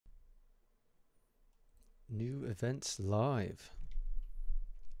New events live.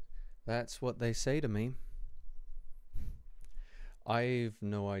 That's what they say to me. I've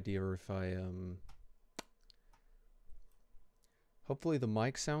no idea if I hopefully the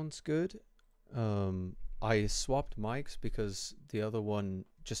mic sounds good. I swapped mics because the other one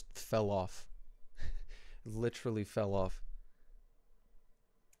just fell off. Literally fell off.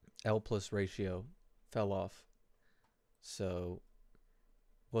 L plus ratio fell off. So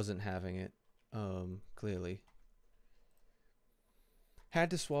wasn't having it, clearly. Had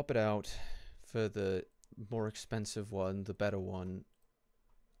to swap it out for the more expensive one, the better one.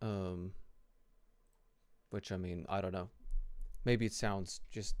 Which, I mean, I don't know. Maybe it sounds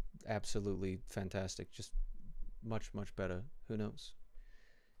just absolutely fantastic, just much, much better. Who knows?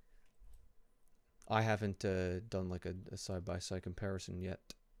 I haven't done like a side-by-side comparison yet.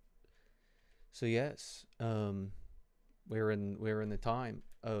 So yes, we're in the time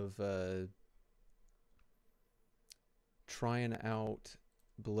of trying out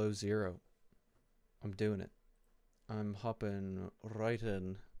below zero. I'm doing it. I'm hopping right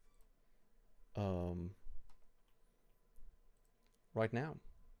in. Right now.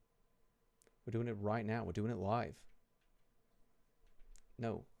 We're doing it right now. We're doing it live.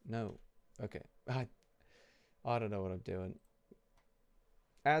 No. Okay. I don't know what I'm doing.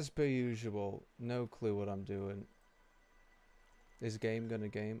 As per usual, no clue what I'm doing. Is game gonna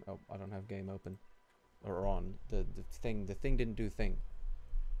game? Oh, I don't have game open. Or on. The thing didn't do thing.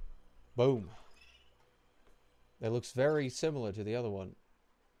 Boom. It looks very similar to the other one.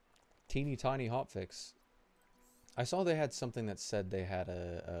 Teeny tiny hotfix. I saw they had something that said they had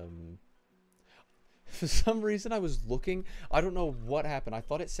a for some reason I was looking, I don't know what happened. I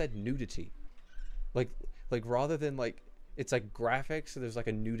thought it said nudity. Like rather than like it's like graphics, so there's like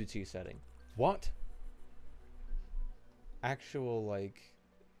a nudity setting. What? Actual like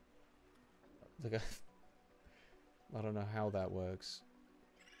a I don't know how that works.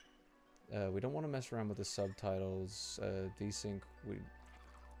 We don't want to mess around with the subtitles. Desync.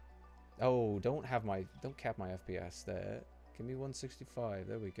 Oh, don't cap my FPS there. Give me 165.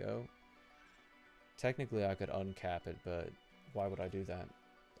 There we go. Technically, I could uncap it, but why would I do that?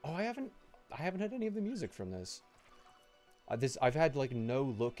 Oh, I haven't heard any of the music from this. I've had like no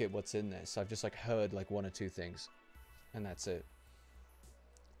look at what's in this. I've just like heard like one or two things, and that's it.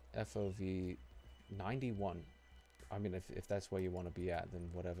 FOV 91. I mean, if that's where you want to be at, then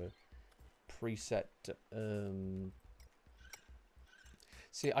whatever. Preset.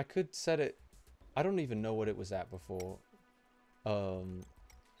 See, I could set it. I don't even know what it was at before. No,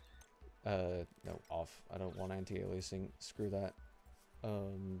 off. I don't want anti-aliasing. Screw that.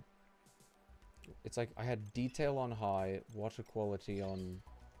 It's like I had detail on high, water quality on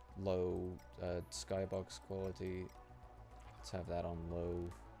low, skybox quality. Let's have that on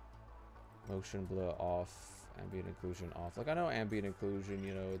low. Motion blur off, ambient occlusion off. Like I know ambient occlusion,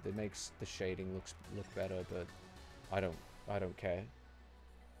 you know, it makes the shading look better, but I don't care.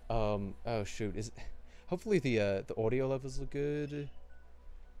 Oh shoot, hopefully the audio levels look good.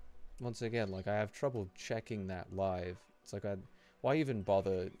 Once again, like I have trouble checking that live. It's like why even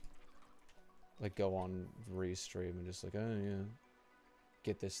bother like go on restream and just like, oh yeah,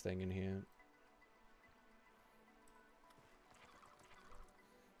 get this thing in here.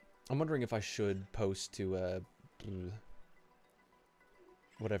 I'm wondering if I should post to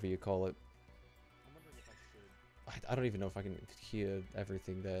whatever you call it. I'm wondering if I should. I don't even know if I can hear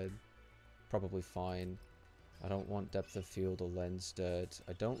everything there. Probably fine. I don't want depth of field or lens dirt.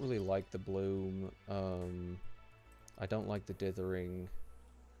 I don't really like the bloom. I don't like the dithering.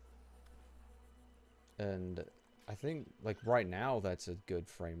 And I think, like, right now that's a good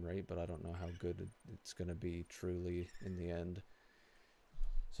frame rate, but I don't know how good it's gonna be truly in the end.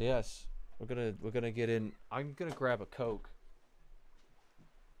 So yes, we're gonna get in. I'm gonna grab a Coke.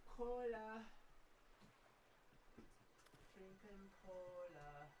 Cola. Drinking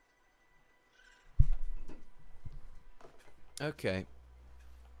cola. Okay.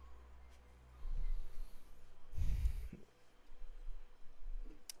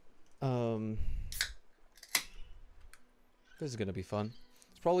 This is gonna be fun.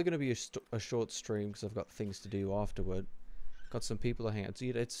 It's probably gonna be a short stream because I've got things to do afterward. Got some people to hang out.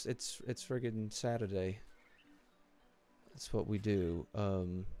 It's friggin' Saturday. That's what we do.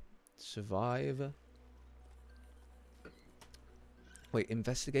 Survive. Wait,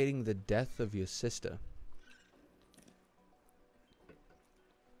 investigating the death of your sister.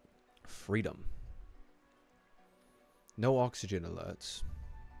 Freedom. No oxygen alerts.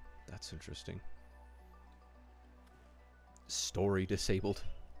 That's interesting. Story disabled.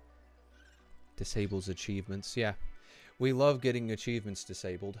 Disables achievements. Yeah. We love getting achievements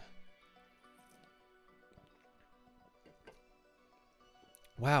disabled.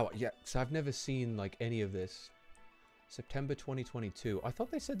 Wow, yeah, so I've never seen, like, any of this. September 2022. I thought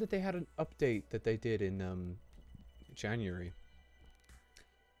they said that they had an update that they did in, January.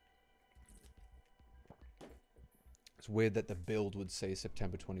 It's weird that the build would say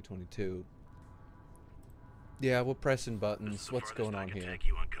September 2022. Yeah, we're pressing buttons. What's going on here? Take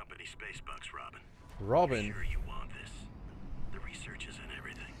you on company space bucks, Robin. Robin? Sure you want this. The research is in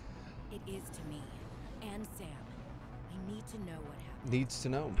everything. It is to me. And Sam. I need to know what happened. Needs to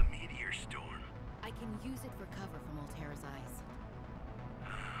know. The meteor storm. I can use it for cover from Altera's eyes.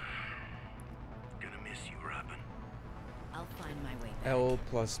 Gonna miss you, Robin. I'll find my way back. L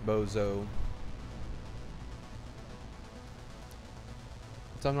plus bozo.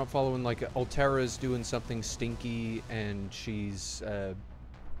 So I'm not following, like, Altera's doing something stinky and she's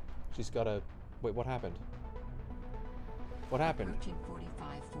got a... Wait, what happened? What happened? Approaching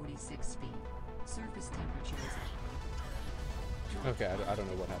 45-46 speed. Surface temperature is... Okay, I don't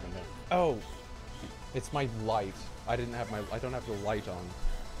know what happened there. Oh! It's my light. I don't have the light on.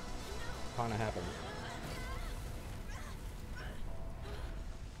 Kinda happened.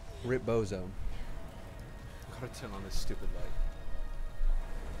 Rip bozo. Gotta turn on this stupid light.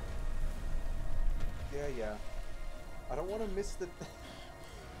 Yeah. I don't want to miss the...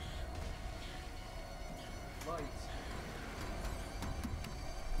 light.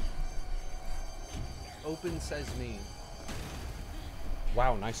 Open sesame.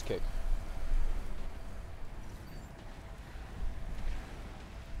 Wow, nice kick.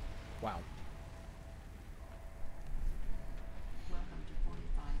 Wow. Welcome to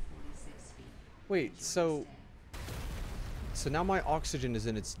 45-46 feet. Wait, so now my oxygen is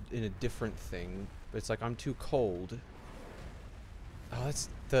in a different thing. But it's like I'm too cold. Oh, that's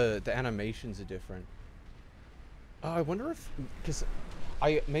the animations are different. Oh, I wonder if because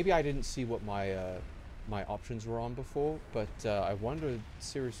maybe I didn't see what my my options were on before, but I wondered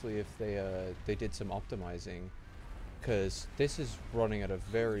seriously if they did some optimizing, because this is running at a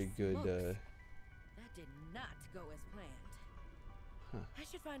very good. That did not go as planned. Huh. I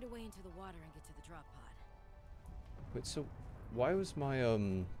should find a way into the water and get to the drop pod. Wait, so why was my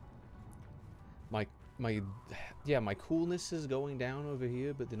my coolness is going down over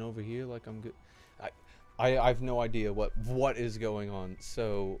here, but then over here, like, I'm good. I have no idea what is going on.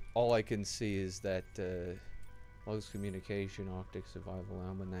 So all I can see is that logs communication, Arctic survival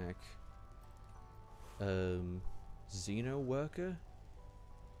almanac, Xeno worker.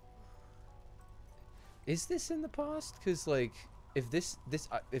 Is this in the past? Because, like, if this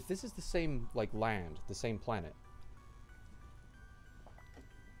is the same, like, land, the same planet,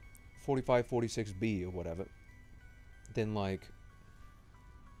 45-46b or whatever, then, like,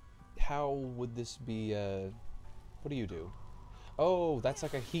 how would this be, what do you do? Oh, that's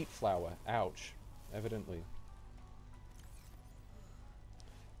like a heat flower. Ouch. Evidently.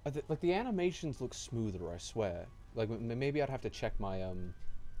 Like, the animations look smoother, I swear. Like, maybe I'd have to check my,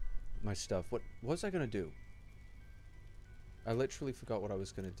 my stuff. What was I gonna do? I literally forgot what I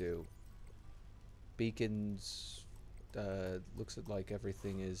was gonna do. Beacons, looks at like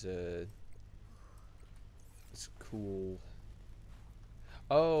everything is, it's cool.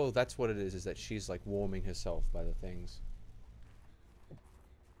 Oh, that's what it is that she's, like, warming herself by the things.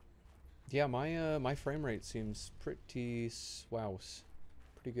 Yeah, my frame rate seems pretty swouse.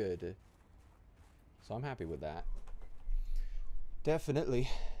 Pretty good. So I'm happy with that. Definitely.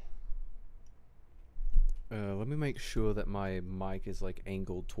 Let me make sure that my mic is, like,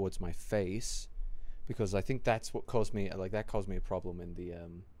 angled towards my face, because I think that's what caused me, like, that caused me a problem in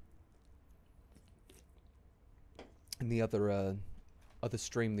the other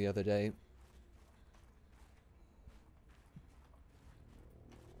stream the other day.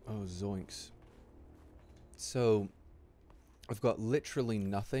 Oh, zoinks. So I've got literally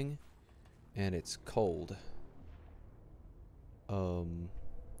nothing and it's cold. So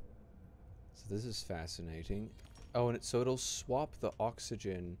this is fascinating. Oh, and so it'll swap the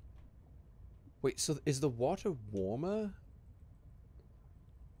oxygen. Wait, so is the water warmer?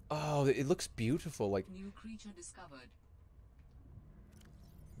 Oh, it looks beautiful. Like, New creature discovered.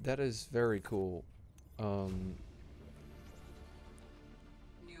 that is very cool. New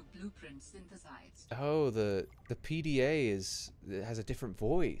blueprint synthesized. Oh, the PDA it has a different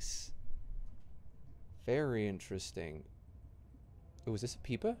voice. Very interesting. Oh, is this a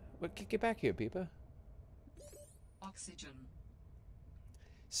Peeper? What? Get back here, Peeper. Oxygen.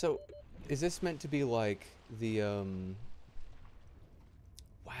 So, is this meant to be like the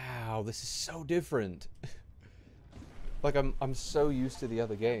Wow, this is so different. Like, I'm so used to the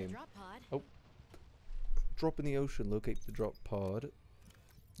other game. Drop pod. Oh. Drop in the ocean, locate the drop pod.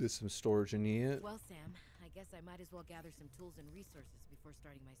 There's some storage in here. Well, Sam, I guess I might as well gather some tools and resources before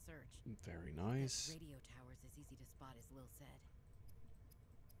starting my search. Very Those nice. radio towers is easy to spot, as Lil said.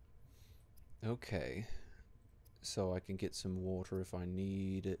 Okay. So I can get some water if I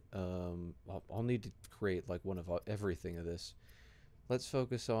need. I'll need to create like one of everything of this. Let's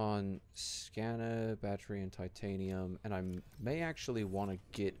focus on scanner, battery, and titanium. And I may actually want to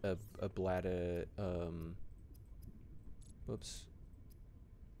get a bladder. Whoops.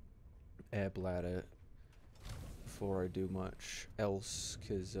 Air bladder before I do much else,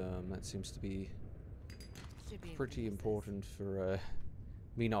 because that seems to be Should be able to pretty use this. important for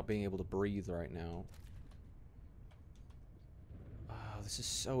me not being able to breathe right now. Oh, this is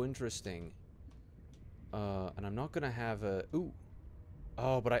so interesting. And I'm not gonna have a ooh.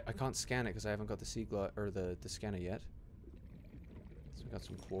 Oh, but I can't scan it because I haven't got the Seagla or the scanner yet. So we got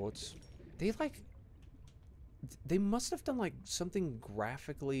some quartz. They like. They must have done like something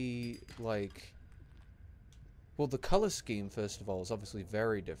graphically like. Well, the color scheme first of all is obviously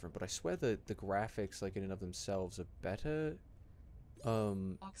very different, but I swear that the graphics, like in and of themselves, are better.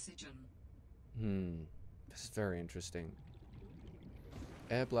 Oxygen. This is very interesting.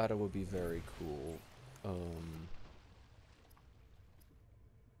 Air bladder would be very cool. I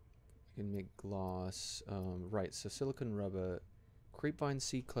can make glass. Right, so silicon rubber. Creepvine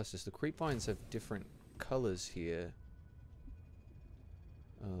seed clusters. The creepvines have different colors here.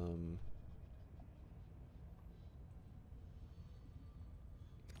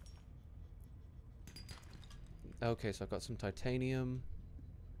 Okay, so I've got some titanium,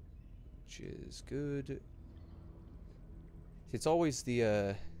 which is good. It's always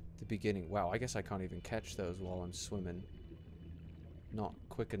the beginning. Wow, I guess I can't even catch those while I'm swimming. Not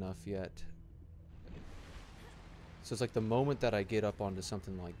quick enough yet. So it's like the moment that I get up onto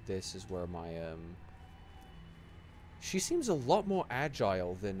something like this is where my she seems a lot more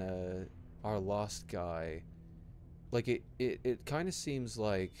agile than our last guy. Like it kind of seems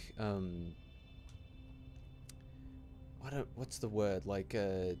like what's the word? Like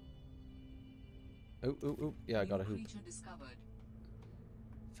oh, yeah, I got a hoop. Creature discovered.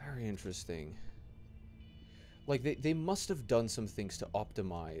 Very interesting. Like they must have done some things to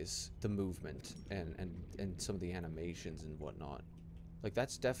optimize the movement and some of the animations and whatnot. Like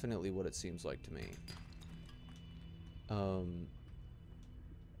that's definitely what it seems like to me.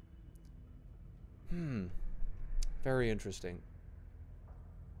 Very interesting.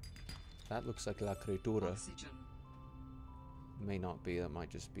 That looks like La Criatura. Oxygen. May not be, that might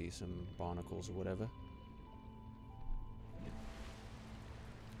just be some barnacles or whatever.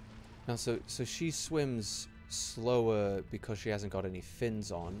 Now, so she swims slower because she hasn't got any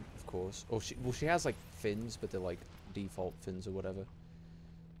fins on, of course. Or she has like fins, but they're like default fins or whatever.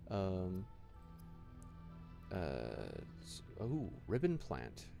 Oh, ribbon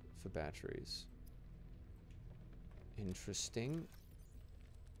plant for batteries. Interesting.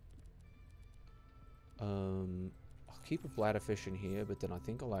 I'll keep a bladderfish in here, but then I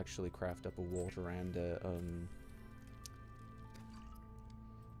think I'll actually craft up a water and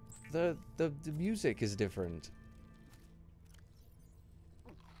the music is different.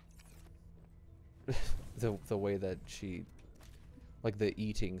 the way that she, like the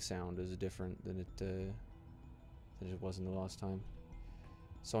eating sound is different than it was in the last time.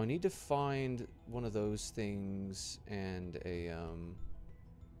 So I need to find one of those things and a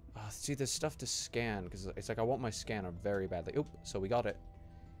see, there's stuff to scan because it's like I want my scanner very badly. Oh, so we got it.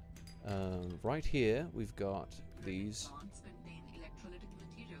 Right here we've got these. Plants contain electrolytic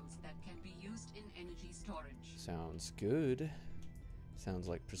materials that can be used in energy storage. Sounds good. Sounds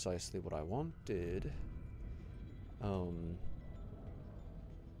like precisely what I wanted. I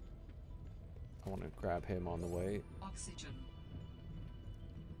want to grab him on the way. Oxygen.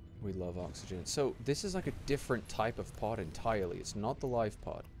 We love oxygen. So this is like a different type of pod entirely. It's not the life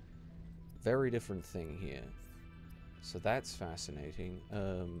pod. Very different thing here. So that's fascinating.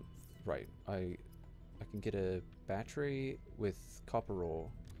 Right. I can get a battery with copper ore.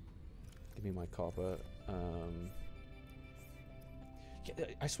 Give me my copper.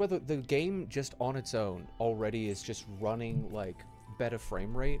 I swear the game just on its own already is just running like better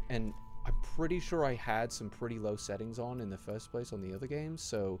frame rate, and I'm pretty sure I had some pretty low settings on in the first place on the other games,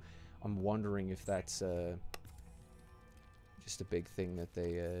 so I'm wondering if that's just a big thing that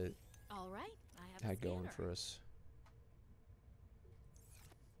they All right, I have had a going scanner. for us.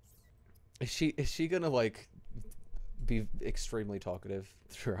 Is she gonna like be extremely talkative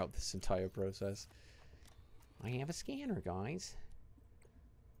throughout this entire process? I have a scanner, guys.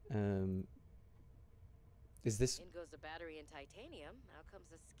 Is this... In goes the battery and titanium. Out comes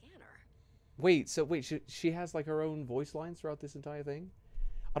the scanner. Wait, so wait, she has like her own voice lines throughout this entire thing?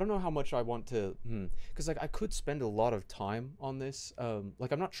 I don't know how much I want to, because like I could spend a lot of time on this.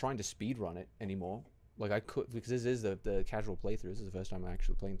 Like I'm not trying to speed run it anymore. Like I could, because this is the casual playthrough. This is the first time I'm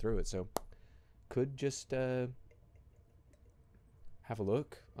actually playing through it, so could just have a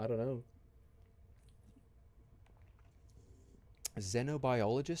look. I don't know.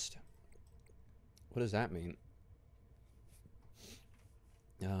 Xenobiologist? What does that mean?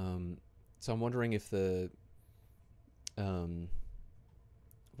 So I'm wondering if the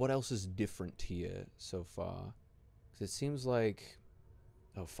what else is different here so far? Because it seems like,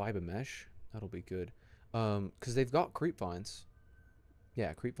 oh, fiber mesh, that'll be good. Because they've got creep vines.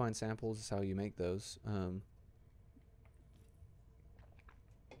 Yeah, creep vine samples is how you make those.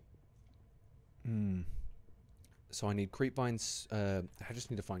 So I need creep vines. I just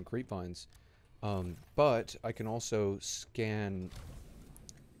need to find creep vines. But I can also scan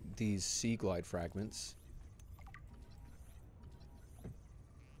these sea glide fragments.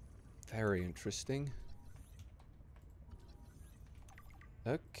 Very interesting.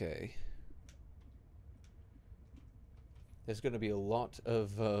 Okay. There's going to be a lot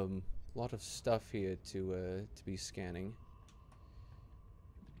of stuff here to be scanning.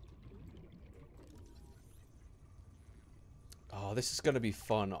 Oh, this is going to be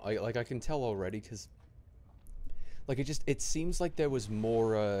fun. I can tell already, because like it seems like there was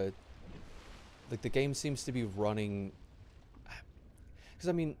more like the game seems to be running, because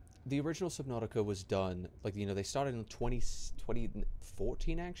I mean the original Subnautica was done, like, you know, they started in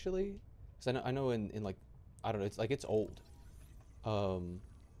 2014 actually. Because I know in like, I don't know, it's like it's old.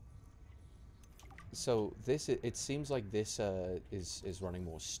 So this, it seems like this is running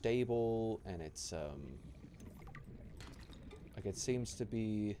more stable, and it's like it seems to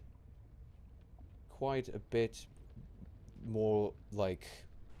be quite a bit more, like,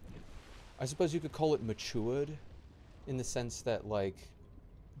 I suppose you could call it matured, in the sense that like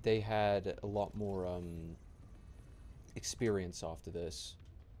they had a lot more experience after this.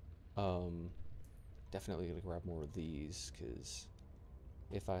 Definitely gonna grab more of these, because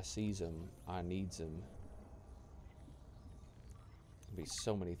if I sees them, I needs them. There'll be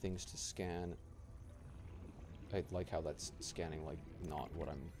so many things to scan. I like how that's scanning, like, not what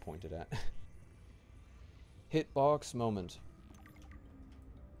I'm pointed at. Hitbox moment.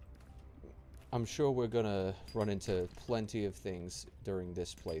 I'm sure we're gonna run into plenty of things during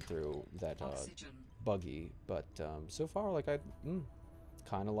this playthrough that are buggy, but so far, like, I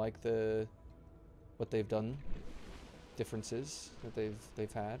kind of like what they've done, differences that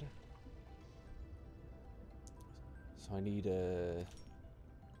they've had. So I need to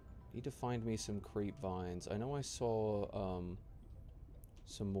find me some creep vines. I know I saw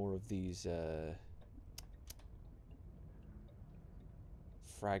some more of these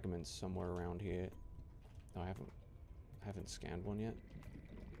fragments somewhere around here. No, I haven't scanned one yet.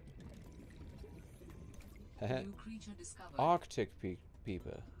 New creature discovered. Arctic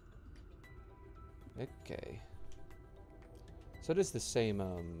peeper. Okay. So it is the same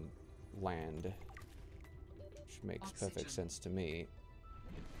land, which makes perfect sense to me.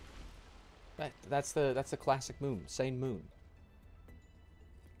 That's the classic moon, sane moon.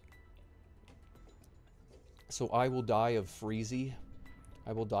 So I will die of freezy.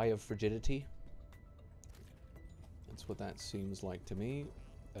 I will die of frigidity. That's what that seems like to me.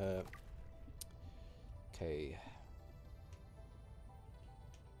 Okay.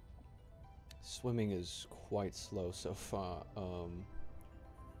 Swimming is quite slow so far.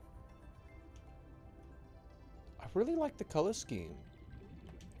 I really like the color scheme.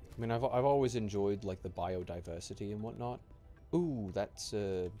 I mean, I've always enjoyed like the biodiversity and whatnot. Ooh, that's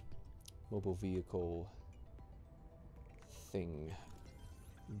a mobile vehicle thing.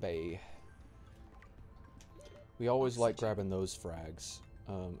 Bay. We always like grabbing those frags.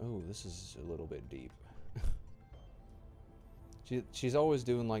 Oh, this is a little bit deep. She's always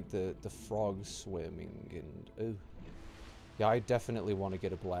doing like the frog swimming, and oh, yeah, I definitely want to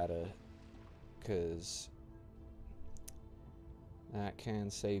get a bladder, because that can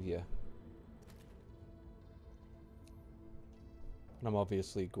save you. And I'm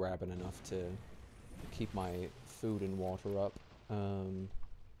obviously grabbing enough to keep my food and water up.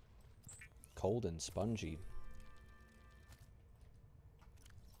 Cold and spongy.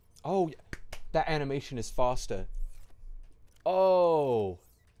 Oh, that animation is faster. Oh,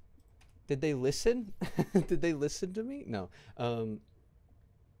 did they listen? Did they listen to me? No.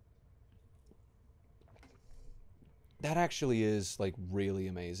 That actually is like really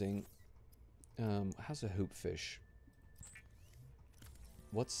amazing. How's a hoopfish?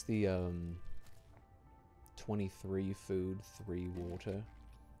 What's the 23 food, 3 water?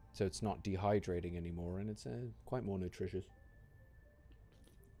 So it's not dehydrating anymore, and it's quite more nutritious.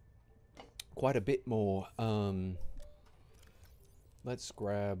 quite a bit more. Let's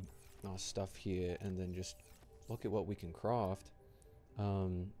grab our stuff here and then just look at what we can craft.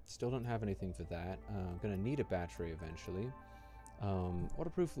 Still don't have anything for that. I'm gonna need a battery eventually.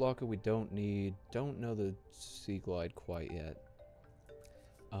 Waterproof locker we don't need. Don't know the Sea Glide quite yet.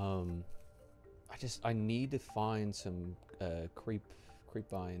 I need to find some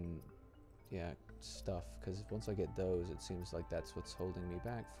creepvine, yeah, stuff, because once I get those, it seems like that's what's holding me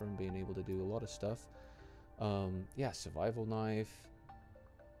back from being able to do a lot of stuff. Yeah, survival knife.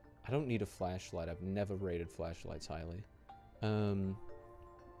 I don't need a flashlight. I've never rated flashlights highly.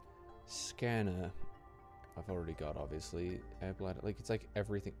 Scanner. I've already got, obviously. Air bladder. Like, it's like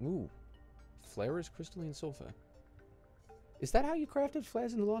everything. Ooh. Flare is crystalline sulfur. Is that how you crafted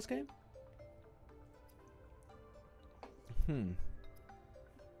flares in the last game?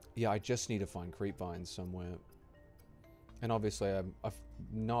 Yeah, I just need to find creep vines somewhere. And obviously, I'm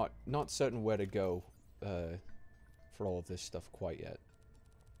not certain where to go for all of this stuff quite yet.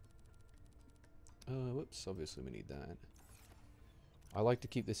 Whoops, obviously we need that. I like to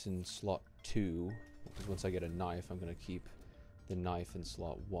keep this in slot 2, because once I get a knife, I'm going to keep the knife in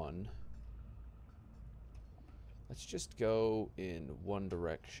slot 1. Let's just go in one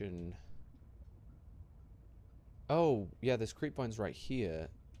direction. Oh, yeah, there's creep vines right here.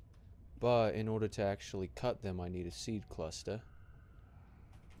 But in order to actually cut them, I need a seed cluster.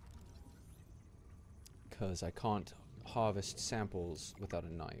 Because I can't harvest samples without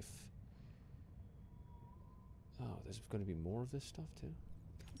a knife. Oh, there's going to be more of this stuff too.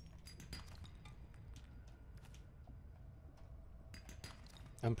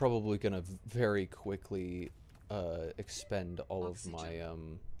 I'm probably going to very quickly expend all of my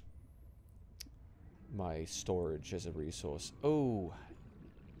my storage as a resource. Oh,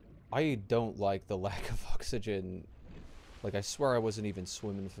 I don't like the lack of oxygen. Like, I swear I wasn't even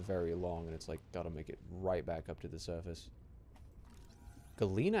swimming for very long, and it's like, gotta make it right back up to the surface.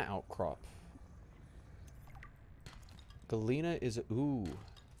 Galena outcrop. Galena is a, ooh,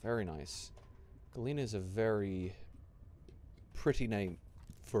 very nice. Galena is a very pretty name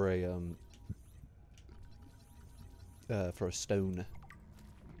for a stone.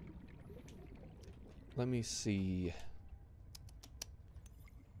 Let me see.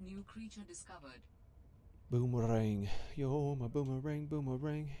 New creature discovered. Boomerang. You're my boomerang,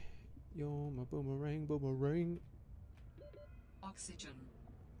 boomerang. You're my boomerang, boomerang. Oxygen.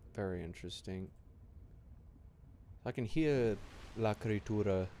 Very interesting. I can hear La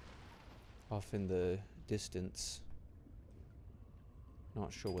Criatura off in the distance.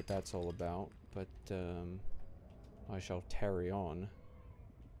 Not sure what that's all about, but I shall tarry on.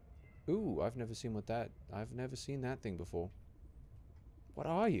 Ooh, I've never seen that thing before. What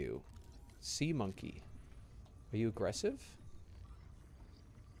are you? Sea monkey. Are you aggressive?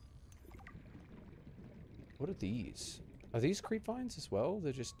 What are these? Are these creep vines as well?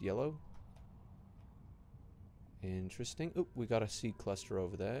 They're just yellow? Interesting. Oh, we got a seed cluster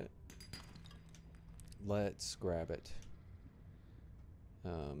over there. Let's grab it.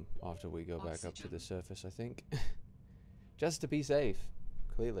 After we go back up to the surface, I think. Just to be safe,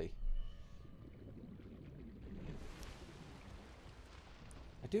 clearly.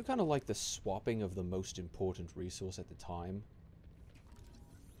 I do kind of like the swapping of the most important resource at the time.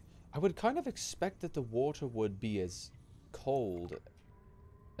 I would kind of expect that the water would be as cold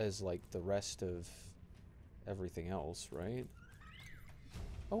as, like, the rest of everything else, right?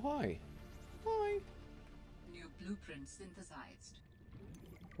 Oh, hi. Hi. New blueprint synthesized.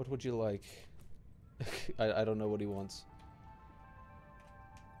 What would you like? I don't know what he wants.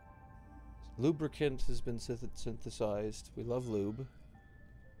 Lubricant has been synthesized. We love lube.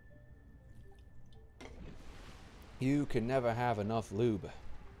 You can never have enough lube.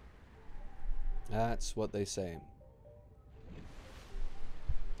 That's what they say.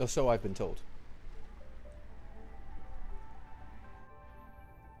 Oh, so I've been told.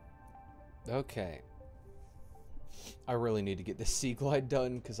 Okay. I really need to get this Sea Glide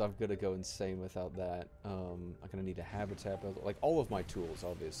done, because I'm going to go insane without that. I'm going to need a habitat builder. Like, all of my tools,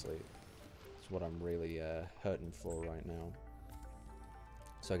 obviously. That's what I'm really hurting for right now.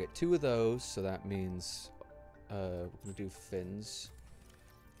 So I get 2 of those, so that means we're going to do fins.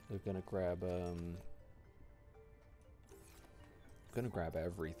 We're going to grab,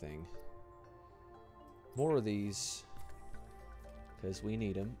 everything. More of these, because we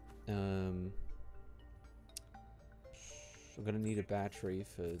need them. I'm gonna need a battery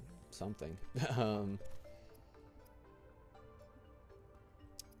for something.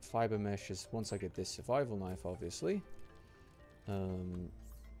 Fiber mesh is once I get this survival knife, obviously.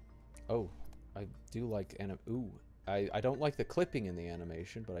 Oh, I do like I don't like the clipping in the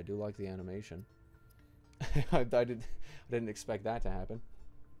animation, but I do like the animation. I didn't expect that to happen.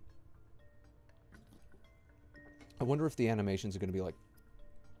 I wonder if the animations are going to be like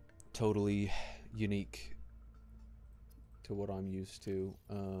totally unique to what I'm used to.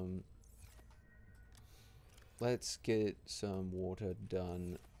 Let's get some water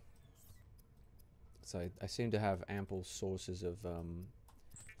done. So I seem to have ample sources of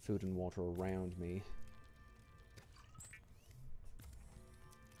food and water around me.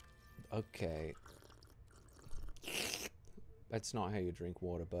 Okay. That's not how you drink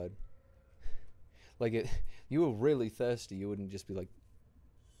water, bud. Like, you were really thirsty, you wouldn't just be like...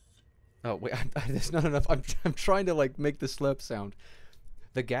 Oh, wait, there's not enough. I'm trying to, like, make the slurp sound.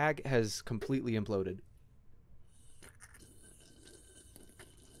 The gag has completely imploded.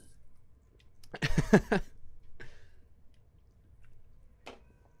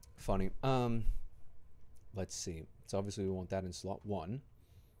 Funny. Let's see. So obviously we want that in slot 1.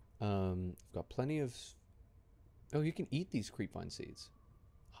 I've got plenty of... Oh, you can eat these creepvine seeds.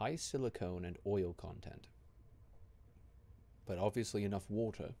 High silicone and oil content. But obviously enough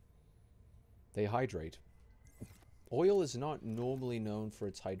water. They hydrate. Oil is not normally known for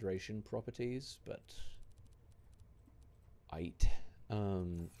its hydration properties, but...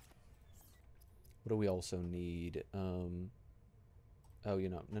 What do we also need? Oh, you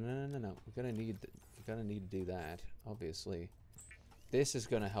know, no. We're gonna need to do that, obviously. This is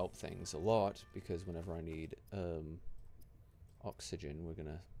gonna help things a lot, because whenever I need oxygen, we're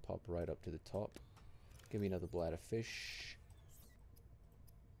gonna pop right up to the top. Give me another bladder fish.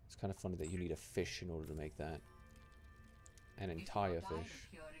 It's kind of funny that you need a fish in order to make that. An entire if you're tired fish. of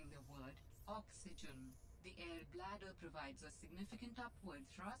hearing the word oxygen, the air bladder provides a significant upward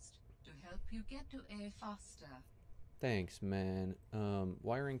thrust to help you get to air faster. Thanks, man.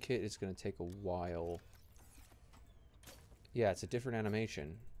 Wiring kit is gonna take a while. Yeah, it's a different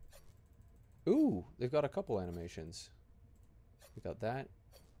animation. Ooh, they've got a couple animations. We got that.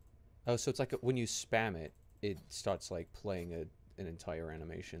 Oh, so it's like when you spam it, it starts like playing an entire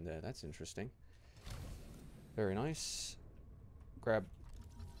animation there. That's interesting. Very nice. Grab.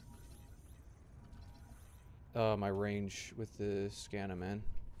 My range with the scanner, man.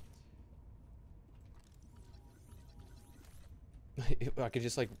 I could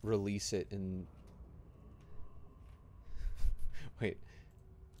just like release it and... Wait.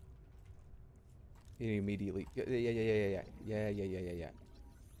 Immediately. Yeah.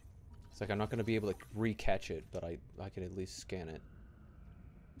 It's like I'm not going to be able to re-catch it, but I can at least scan it.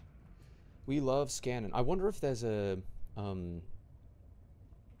 We love scanning. I wonder if there's a... what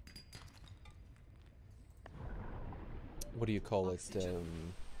do you call it?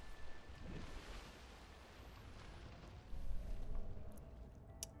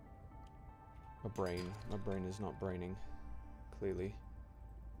 My brain is not braining. Clearly.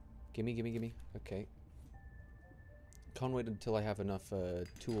 Gimme. Okay. Can't wait until I have enough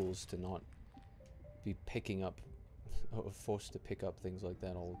tools to not be picking up, or forced to pick up things like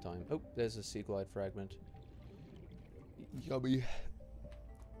that all the time. Oh, there's a sea glide fragment. Yummy.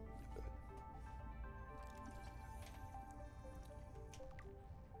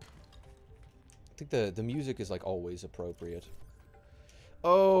 I think the music is like always appropriate.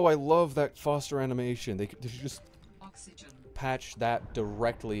 Oh, I love that foster animation. They should just Oxygen. patch that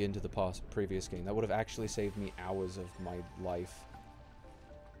directly into the previous game. That would have actually saved me hours of my life.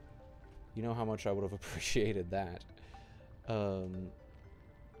 You know how much I would have appreciated that. Give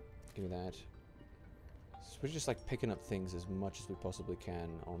me that. So we're just like picking up things as much as we possibly can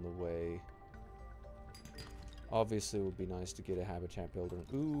on the way. Obviously, it would be nice to get a habitat builder.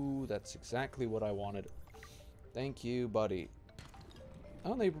 Ooh, that's exactly what I wanted. Thank you, buddy.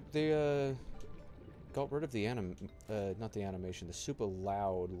 Oh, they got rid of the not the animation, the super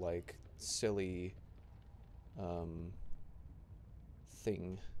loud, like, silly,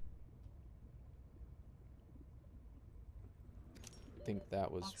 thing. I think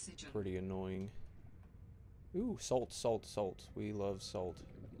that was Oxygen. pretty annoying. Ooh, salt. We love salt.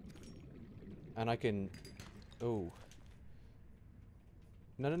 And I can... Oh.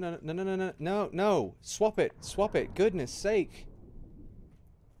 No! Swap it! Goodness sake!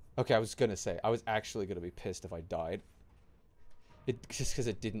 Okay, I was gonna say, I was actually gonna be pissed if I died. Just because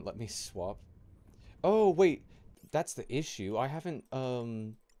it didn't let me swap. Oh, wait. That's the issue. I haven't,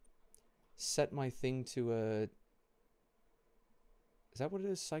 set my thing to a... Is that what it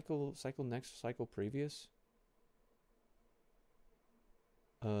is? Cycle next, cycle previous?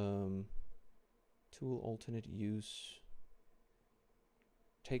 Tool alternate use.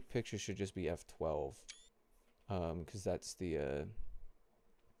 Take pictures should just be F12. Because that's the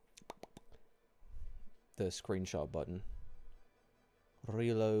the screenshot button.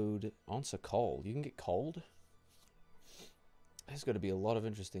 Reload. Answer call. You can get cold? There's got to be a lot of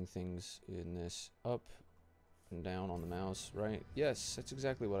interesting things in this. Up and down on the mouse, right? Yes, that's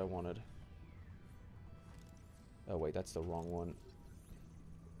exactly what I wanted. Oh wait, that's the wrong one.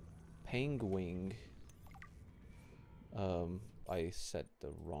 Penguin. I set the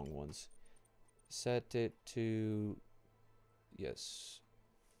wrong ones. Set it to... Yes.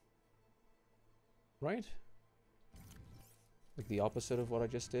 Right? Like the opposite of what I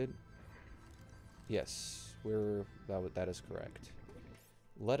just did? Yes, that is correct.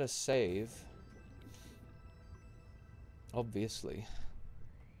 Let us save. Obviously.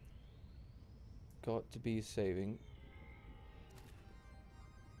 Got to be saving.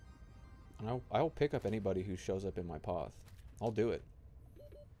 And I'll pick up anybody who shows up in my path. I'll do it.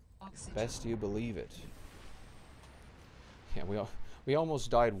 Oxygen. Best you believe it. Yeah, we almost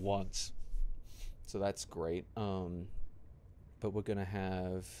died once. So that's great. But we're gonna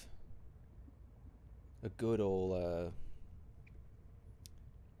have a good old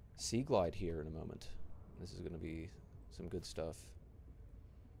sea glide here in a moment. This is gonna be some good stuff.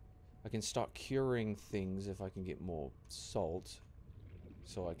 I can start curing things if I can get more salt.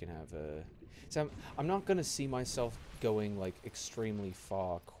 So I can have a... So I'm not going to see myself going, like, extremely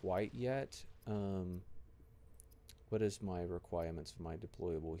far quite yet. What is my requirements for my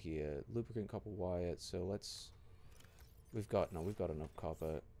deployable here? Lubricant, copper wire. So let's... we've got enough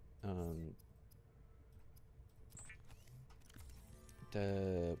copper.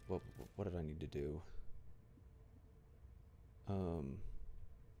 What did I need to do?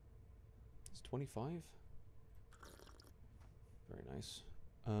 It's 25? Very nice.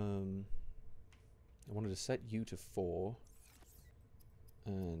 I wanted to set you to 4.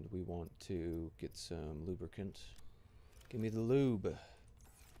 And we want to get some lubricant. Give me the lube.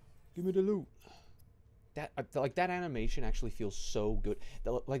 Give me the lube. That like that animation actually feels so good.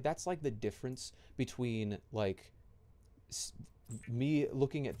 Like that's like the difference between like me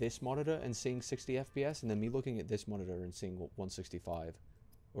looking at this monitor and seeing 60 FPS and then me looking at this monitor and seeing 165,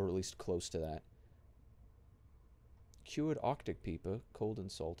 or at least close to that. Cured Arctic Peeper, cold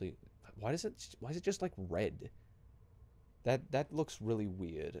and salty. Why is it just like red? That looks really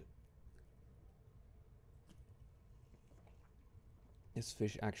weird. This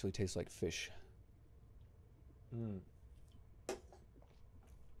fish actually tastes like fish.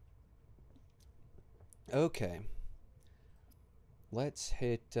 Okay. Let's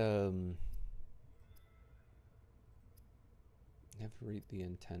hit never eat the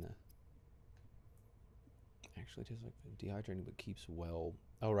antenna. Actually tastes like dehydrating but keeps well.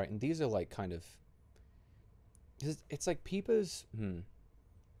 Oh right, and these are like kind of it's like peepers.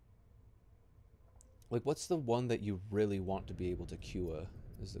 Like what's the one that you really want to be able to cure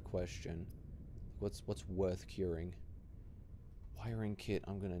is the question. What's worth curing? Wiring kit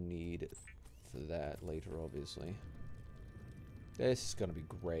I'm gonna need for that later, obviously. This is gonna be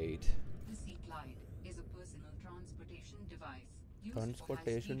great. The Sea Glide is a personal transportation device used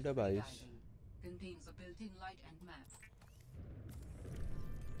Transportation for high-speed device. freediving. Contains a built-in light and map.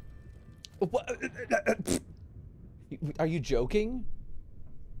 What? Are you joking?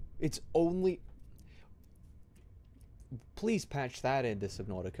 It's only... Please patch that into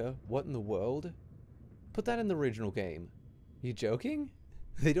Subnautica. What in the world? Put that in the original game. You joking?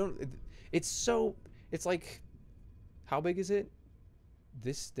 They don't... It's so... It's like... How big is it?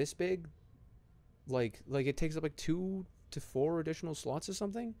 This big? Like it takes up like 2 to 4 additional slots or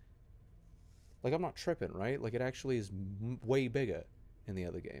something? Like I'm not tripping, right? Like it actually is way bigger in the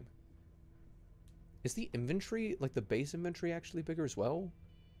other game. Is the inventory, like the base inventory, actually bigger as well?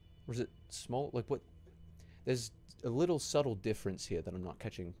 Or is it small? Like what? There's a little subtle difference here that I'm not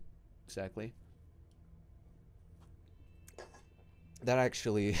catching exactly. That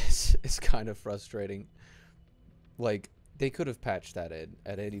actually is kind of frustrating. Like, they could have patched that in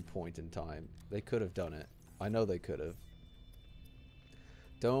at any point in time. They could have done it. I know they could have.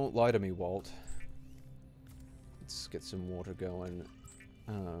 Don't lie to me, Walt. Let's get some water going.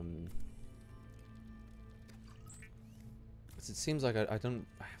 It seems like I haven't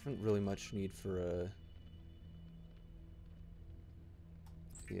really much need for a...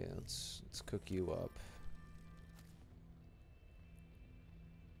 Yeah, let's cook you up.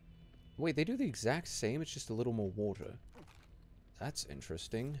 Wait, they do the exact same, it's just a little more water. That's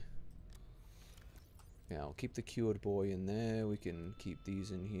interesting. Yeah, I'll keep the cured boy in there. We can keep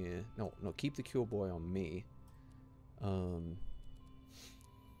these in here. No, keep the cured boy on me.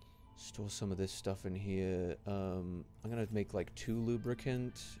 Store some of this stuff in here. I'm gonna make like 2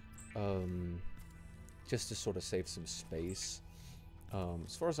 lubricant. Just to sort of save some space.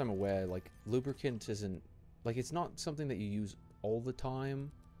 As far as I'm aware, like, lubricant isn't like, it's not something that you use all the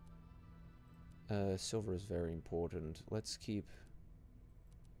time. Silver is very important. Let's keep...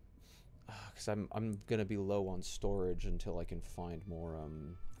 Because I'm gonna be low on storage until I can find more,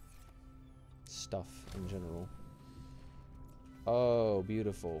 stuff in general. Oh,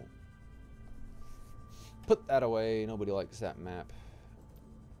 beautiful. Put that away. Nobody likes that map.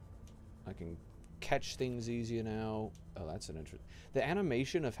 I can catch things easier now. Oh, that's an interesting... The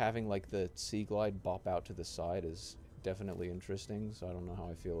animation of having, like, the Sea Glide bop out to the side is definitely interesting, so I don't know how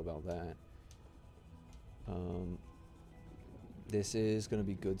I feel about that. This is gonna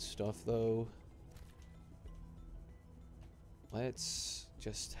be good stuff, though. Let's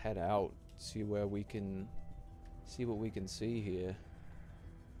just head out, see where we can... see what we can see here.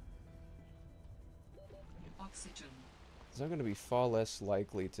 Oxygen. So I'm going to be far less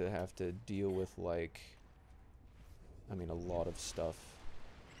likely to have to deal with, like, I mean, a lot of stuff.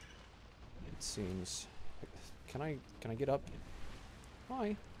 It seems. Can I get up?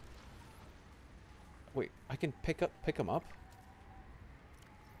 Hi. Wait, I can pick them up?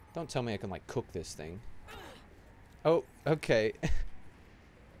 Don't tell me I can, like, cook this thing. Oh, okay.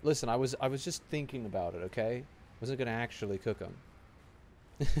 Listen, I was just thinking about it, okay? Wasn't gonna actually cook them.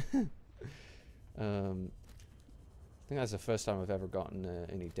 I think that's the first time I've ever gotten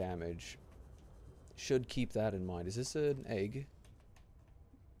any damage. Should keep that in mind. Is this an egg?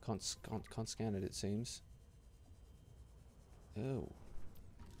 Can't scan it, it seems. Oh.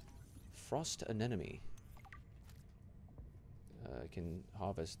 Frost anemone. I can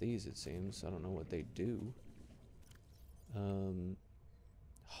harvest these, it seems. I don't know what they do.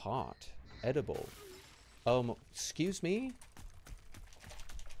 Heart. Edible. Excuse me?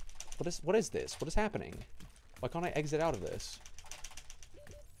 What is this? What is happening? Why can't I exit out of this?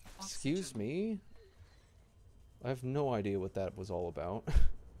 Excuse me? I have no idea what that was all about.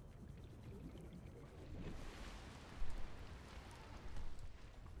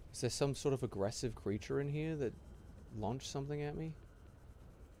 Is there some sort of aggressive creature in here that launched something at me?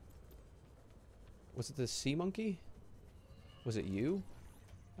 Was it the sea monkey? Was it you?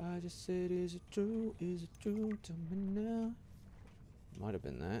 I just said, is it true? Is it true? Tell me now. Might have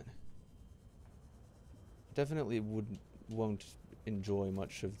been that. Definitely won't enjoy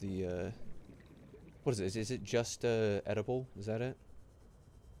much of the, what is it? Is it just, edible? Is that it?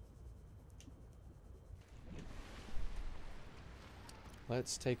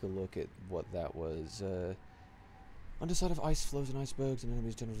 Let's take a look at what that was. Underside of ice floes and icebergs and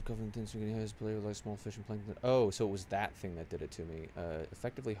enemies generally covering things from getting hairs, play with like small fish and plankton. Oh, so it was that thing that did it to me.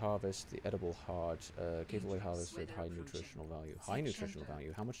 Effectively harvest the edible heart. Capably harvested high nutritional value. High nutritional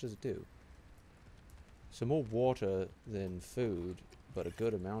value? How much does it do? So more water than food, but a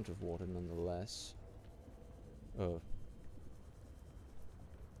good amount of water nonetheless. Oh.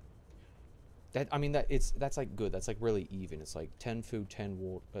 That's like good. That's like really even. It's like 10 food, 10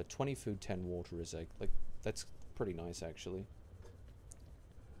 water, 20 food, 10 water is like that's pretty nice actually.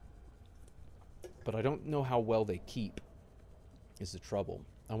 But I don't know how well they keep is the trouble.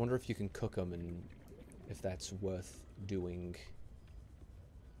 I wonder if you can cook them and if that's worth doing.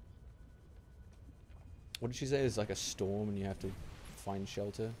 What did she say? It's like a storm and you have to find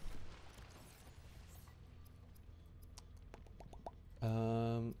shelter.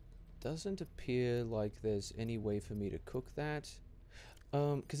 Doesn't appear like there's any way for me to cook that.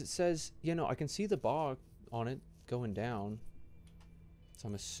 Because it says, you know, I can see the bar on it going down. So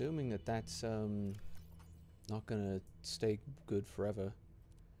I'm assuming that that's not gonna stay good forever.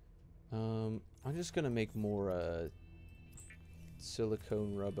 I'm just gonna make more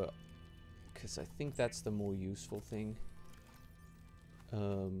silicone rubber, because I think that's the more useful thing.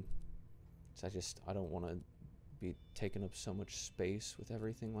 So I don't want to be taking up so much space with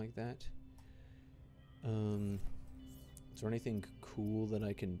everything like that. Is there anything cool that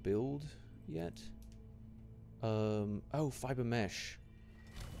I can build yet? Oh, fiber mesh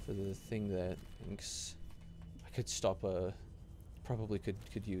for the thing that thinks I could stop probably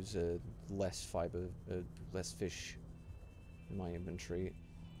could use less fiber, less fish in my inventory.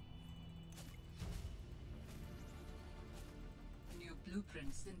 New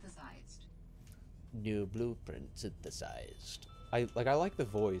blueprint synthesized. New blueprint synthesized. I like the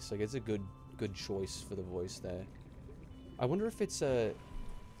voice. Like, it's a good choice for the voice there. I wonder if it's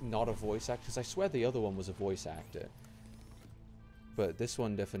not a voice actor, because I swear the other one was a voice actor. But this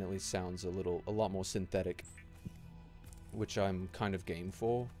one definitely sounds a lot more synthetic, which I'm kind of game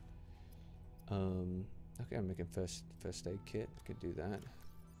for. Okay, I'm making first aid kit. I could do that.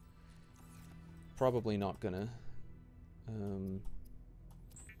 Probably not gonna.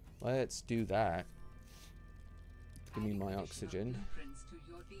 Let's do that. Give me my oxygen.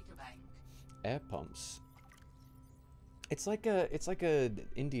 Air pumps. It's like a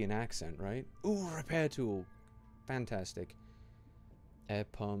Indian accent, right? Ooh, repair tool. Fantastic. Air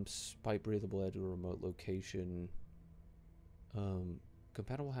pumps, pipe breathable air to a remote location.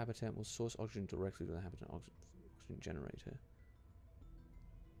 Compatible habitat will source oxygen directly to the habitat oxygen generator.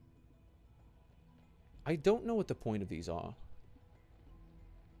 I don't know what the point of these are.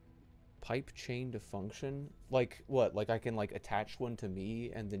 Pipe chain to function? Like, what? Like, I can, like, attach one to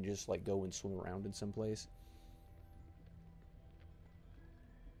me and then just, like, go and swim around in some place?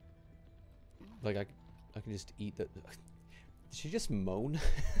 Like, I can just eat the... Did she just moan?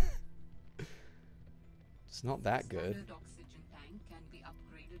 It's not that good. Standard oxygen tank can be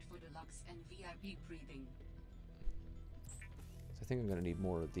upgraded for deluxe and VIP breathing. So I think I'm gonna need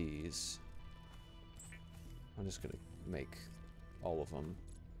more of these. I'm just gonna make all of them.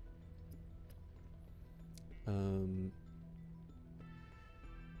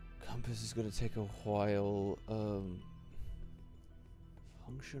 Compass is gonna take a while.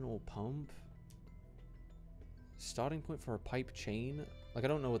 Functional pump? Starting point for a pipe chain? Like, I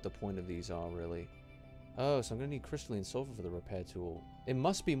don't know what the point of these are, really. Oh, so I'm gonna need crystalline sulfur for the repair tool. It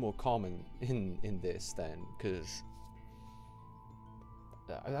must be more common in this, then, because...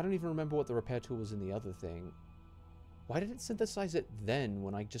 I don't even remember what the repair tool was in the other thing. Why did it synthesize it then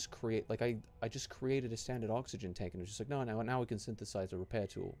when I just create... Like, I just created a standard oxygen tank and it was just like, no, now we can synthesize a repair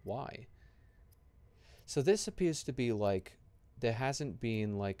tool. Why? So this appears to be like... There hasn't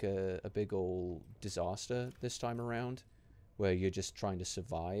been, like, a big old disaster this time around, where you're just trying to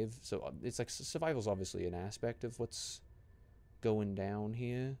survive. So it's like survival's obviously an aspect of what's going down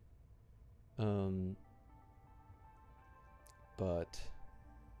here. But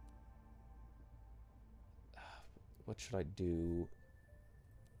what should I do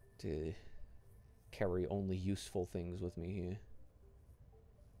to carry only useful things with me here?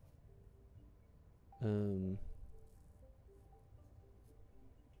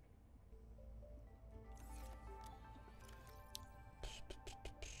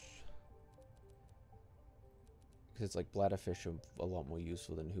 Because it's like bladderfish are a lot more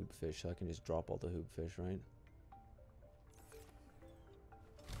useful than hoopfish, so I can just drop all the hoopfish, right?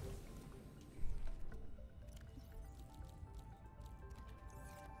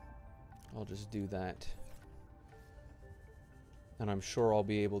 I'll just do that. And I'm sure I'll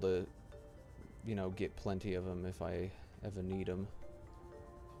be able to, you know, get plenty of them if I ever need them.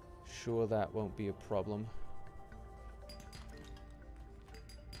 Sure, that won't be a problem.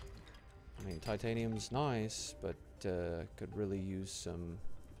 I mean, titanium's nice, but could really use some...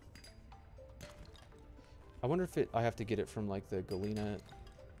 I wonder if I have to get it from, like, the Galena...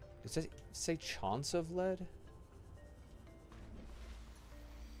 Does it say chance of lead?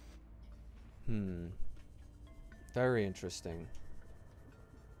 Very interesting.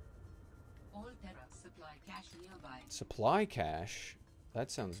 All Terra supply cache nearby. Supply cache?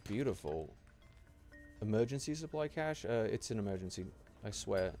 That sounds beautiful. Emergency supply cache? It's an emergency. I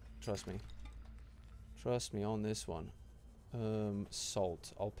swear. Trust me. Trust me on this one.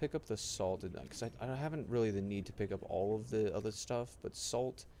 Salt. I'll pick up the salt, because I haven't really the need to pick up all of the other stuff, but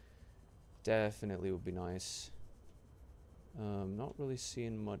salt definitely would be nice. Not really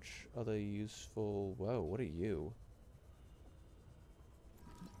seeing much other useful... Whoa, what are you?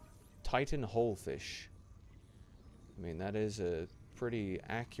 Titan Wholefish. I mean, that is a pretty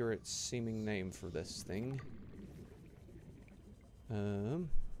accurate seeming name for this thing.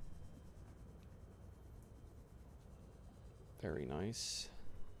 Very nice.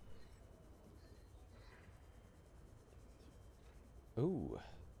 Ooh.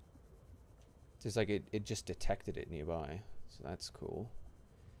 It's like it just detected it nearby. So that's cool.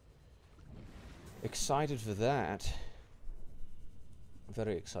 Excited for that.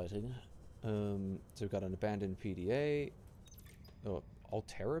 Very exciting. So we've got an abandoned PDA. Oh,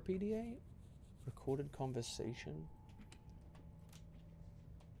 Altera PDA? Recorded conversation.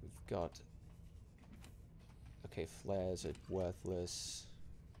 We've got... Okay, flares are worthless.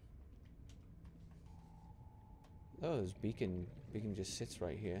 Oh, this beacon just sits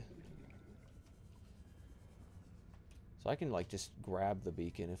right here. So I can, like, just grab the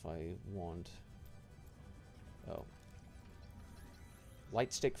beacon if I want. Oh.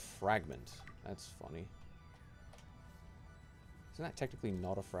 Lightstick fragment. That's funny. Isn't that technically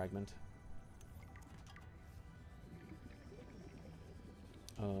not a fragment?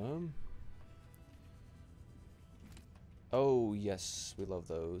 Oh, yes. We love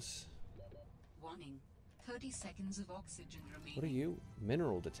those. Warning. 30 seconds of oxygen remaining. What are you?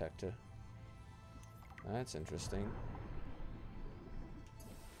 Mineral detector. That's interesting.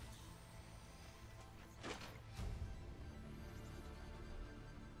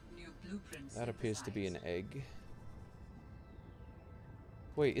 New blueprints. That appears to be an egg.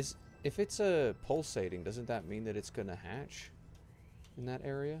 Wait, if it's pulsating, doesn't that mean that it's gonna hatch in that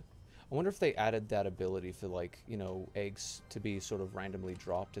area? I wonder if they added that ability for, like, you know, eggs to be sort of randomly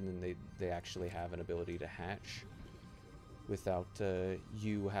dropped, and then they actually have an ability to hatch without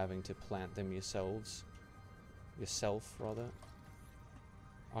you having to plant them yourself, rather.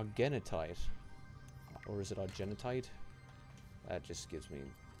 Argenitite, or is it argenitite? That just gives me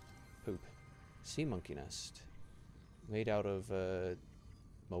poop. Sea monkey nest, made out of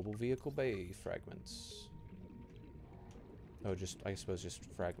mobile vehicle bay fragments. Oh, I suppose just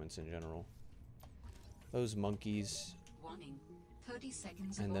fragments in general. Those monkeys. Warning. 30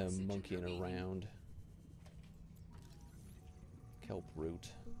 seconds And of the oxygen monkeying remaining. around. Kelp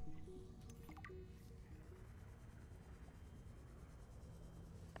root.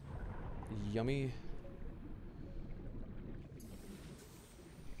 Yummy.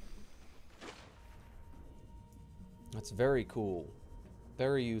 That's very cool.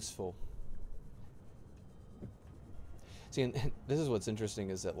 Very useful. See, and this is what's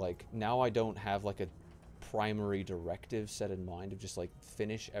interesting, is that, like, now I don't have, like, a primary directive set in mind of just, like,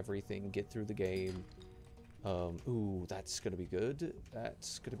 finish everything, get through the game. Ooh, that's gonna be good.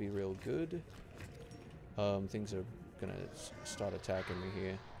 That's gonna be real good. Things are gonna start attacking me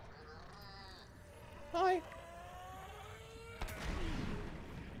here. Hi!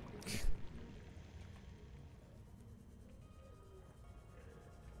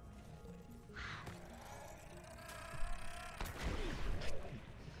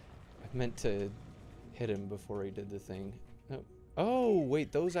 I meant to hit him before he did the thing. Oh, oh,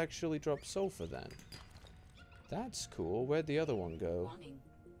 wait, those actually drop sulfur then. That's cool. Where'd the other one go? Warning.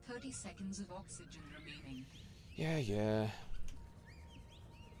 30 seconds of oxygen remaining. Yeah.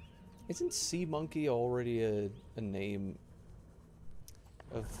 Isn't sea monkey already a name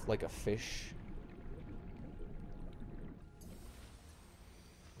of, like, a fish?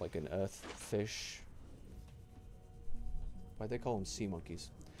 Like an earth fish? Why'd they call them sea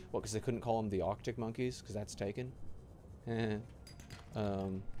monkeys? What, because they couldn't call them the Arctic monkeys? Because that's taken?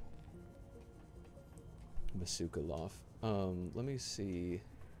 Masuka laugh. Let me see.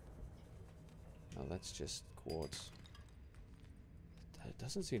 Oh, that's just quartz. There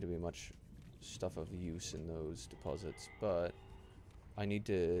doesn't seem to be much stuff of use in those deposits, but I need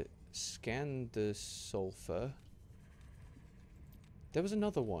to scan the sulfur. There was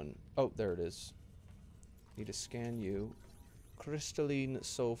another one. Oh, there it is. Need to scan you. Crystalline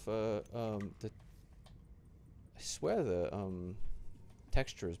sulfur. I swear the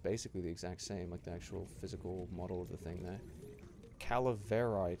texture is basically the exact same, like the actual physical model of the thing there.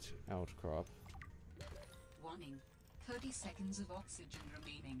 Calaverite outcrop. Warning. 30 seconds of oxygen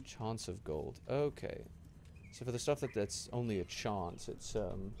remaining. Chance of gold. Okay. So for the stuff that's only a chance, it's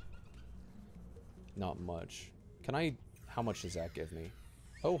not much. Can I... How much does that give me?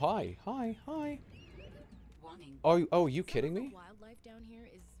 Oh, hi. Hi. Warning. Oh, you kidding me? The wildlife down here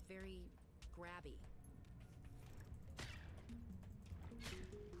is very grabby.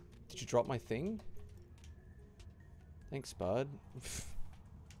 Did you drop my thing? Thanks, bud.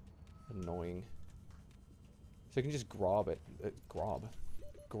 Annoying. So I can just grab it.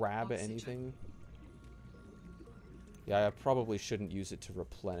 Grab anything. Yeah, I probably shouldn't use it to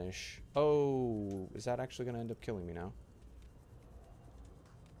replenish. Oh, is that actually going to end up killing me now?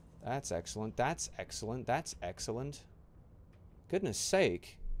 That's excellent. That's excellent. That's excellent. Goodness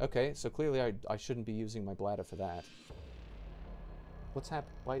sake. Okay, so clearly I shouldn't be using my bladder for that. What's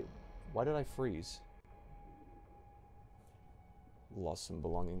happened? Why did I freeze? Lost some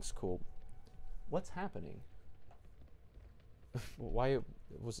belongings. Cool. What's happening? Why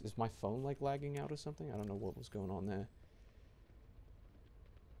is my phone, like, lagging out or something? I don't know what was going on there.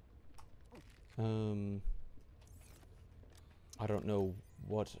 I don't know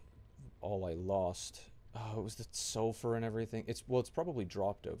what all I lost. Oh, it was the sulfur and everything. It's probably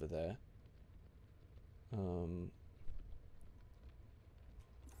dropped over there.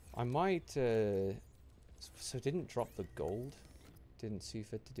 I might so it didn't drop the gold. Didn't see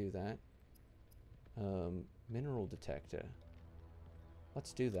fit to do that. Mineral detector.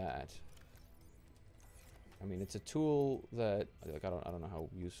 Let's do that. I mean, it's a tool that, like, I don't know how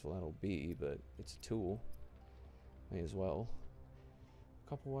useful that'll be, but it's a tool. May as well.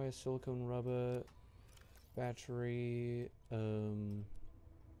 Copper wire, silicone rubber, battery.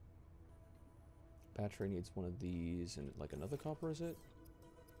 Battery needs one of these and, like, another copper, is it?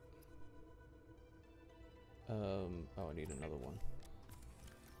 Oh, I need another one.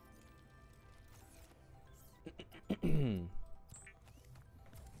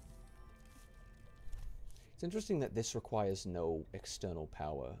 It's interesting that this requires no external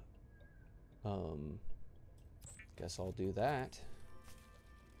power. Guess I'll do that.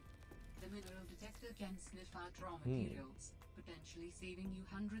 detector can sniff out raw materials, potentially saving you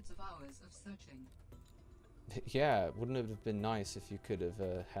hundreds of hours of searching. Yeah, wouldn't it have been nice if you could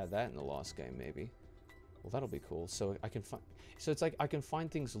have had that in the last game, maybe? Well, that'll be cool. So I can find. So it's like I can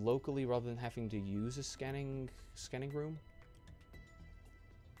find things locally rather than having to use a scanning room.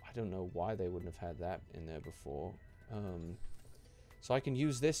 I don't know why they wouldn't have had that in there before. So I can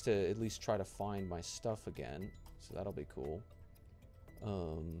use this to at least try to find my stuff again. So that'll be cool.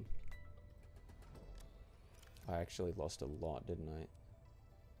 I actually lost a lot, didn't I?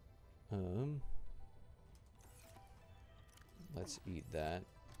 Let's eat that.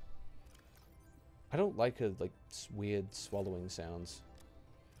 I don't like weird swallowing sounds.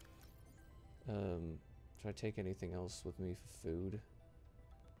 Should I take anything else with me for food?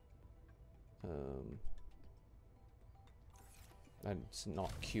 It's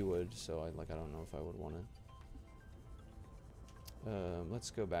not cured, so I don't know if I would want to. Let's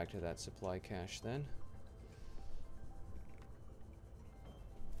go back to that supply cache then.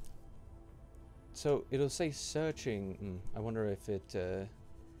 So it'll say searching. I wonder if it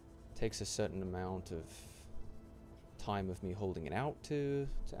takes a certain amount of time of me holding it out to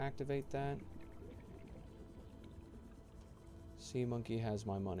activate that. Sea monkey has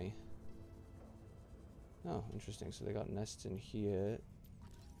my money. Oh, interesting. So they got nests in here.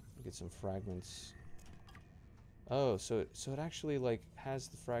 Get some fragments. Oh, so it actually like has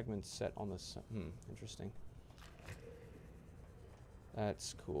the fragments set on the interesting.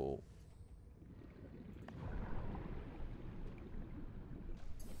 That's cool.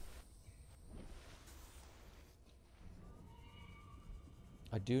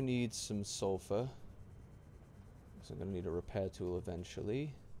 I do need some sulfur. So I'm gonna need a repair tool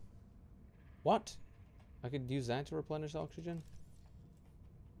eventually. What? I could use that to replenish oxygen?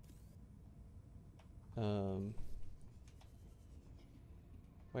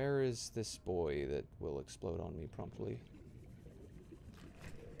 Where is this boy that will explode on me promptly?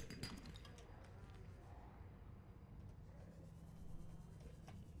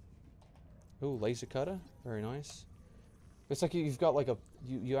 Ooh, laser cutter. Very nice. It's like you've got like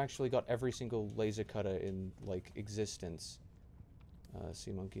you actually got every single laser cutter in like existence.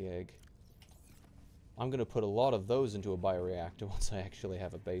 Sea monkey egg. I'm gonna put a lot of those into a bioreactor once I actually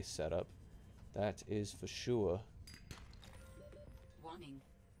have a base set up. That is for sure. Warning.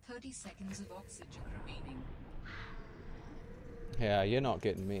 30 seconds of oxygen remaining. Yeah, you're not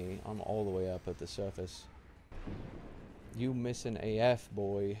getting me. I'm all the way up at the surface. You missing AF,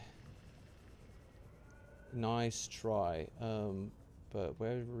 boy. Nice try. But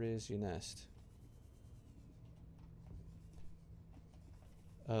where is your nest?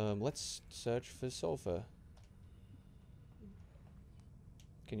 Let's search for sulfur.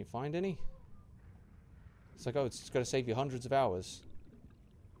 Can you find any? It's like, oh, it's gonna save you hundreds of hours.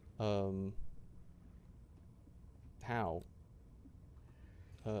 How?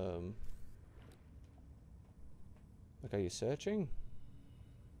 Like, are you searching?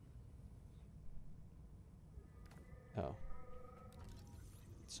 Oh.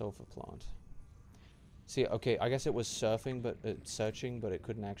 Sulfur plant. See, okay, I guess it was searching, but it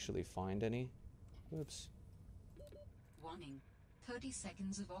couldn't actually find any. Whoops. Warning. 30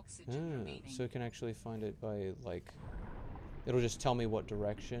 seconds of oxygen remaining. So it can actually find it by, like... It'll just tell me what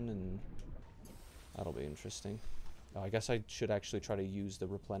direction, and... That'll be interesting. I guess I should actually try to use the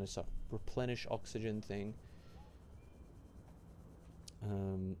replenish oxygen thing.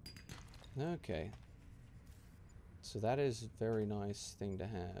 Okay. So that is a very nice thing to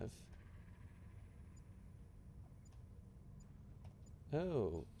have.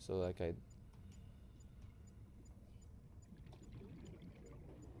 Oh, so like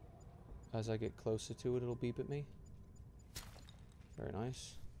as I get closer to it, it'll beep at me. Very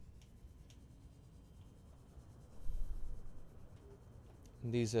nice.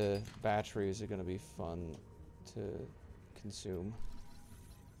 And these batteries are going to be fun to consume.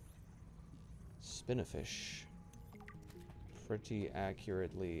 Spinnerfish. Pretty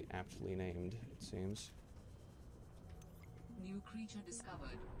accurately, aptly named, it seems. New creature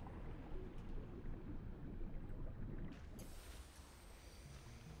discovered.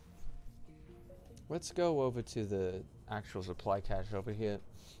 Let's go over to the actual supply cache over here.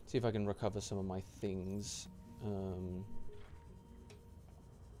 See if I can recover some of my things. 'Cause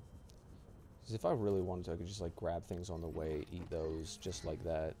if I really wanted to, I could just like grab things on the way, eat those just like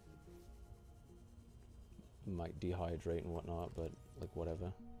that. Might dehydrate and whatnot, but like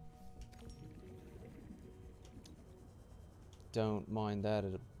whatever. Don't mind that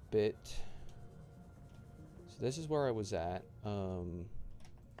a bit. So this is where I was at.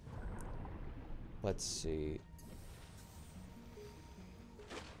 Let's see.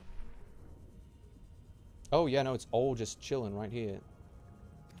 Oh, yeah, no, it's all just chilling right here.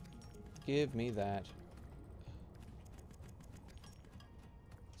 Give me that.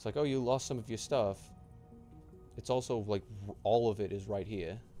 It's like, oh, you lost some of your stuff. It's also, like, all of it is right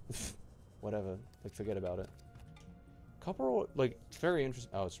here. Whatever. Like, forget about it. Copper ore, like, it's very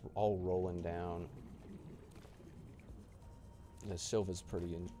interesting. Oh, it's all rolling down. The silver's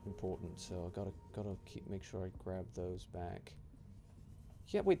pretty important, so I gotta make sure I grab those back.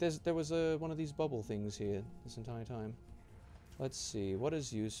 Yeah, wait, there was one of these bubble things here this entire time. Let's see, what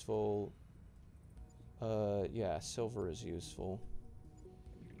is useful? Yeah, silver is useful.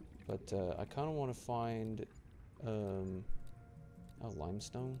 But, I kind of want to find, oh,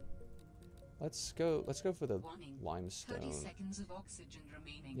 limestone? Let's go for the limestone. 30 seconds of oxygen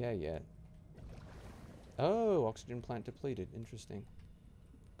remaining. Yeah. Oh, oxygen plant depleted. Interesting.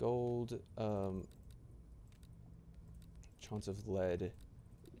 Gold, chance of lead.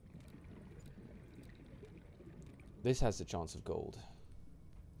 This has the chance of gold.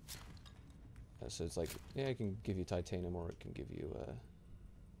 So it's like, yeah, it can give you titanium or it can give you,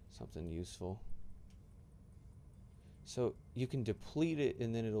 something useful. So you can deplete it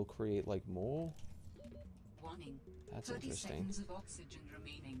and then it'll create like more? Warning. That's 30 interesting. seconds of oxygen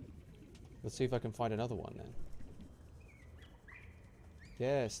remaining. Let's see if I can find another one then.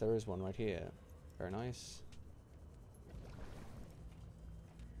 Yes, there is one right here. Very nice.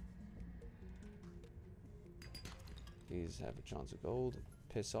 These have a chance of gold.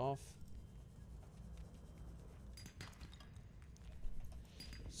 Piss off.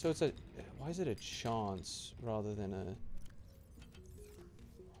 So it's a... Why is it a chance rather than a...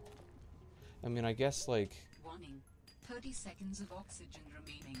 I mean, I guess like... Warning. 30 seconds of oxygen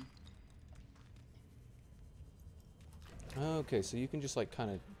remaining. Okay, so you can just like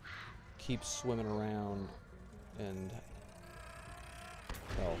kind of keep swimming around and...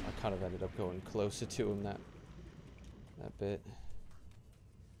 Well, I kind of ended up going closer to him that bit.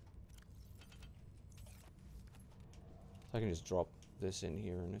 I can just drop this in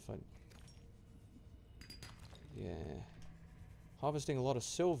here, and if I... Yeah. Harvesting a lot of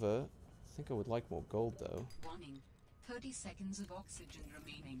silver. I think I would like more gold, though. Warning. 30 seconds of oxygen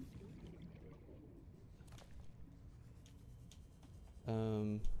remaining.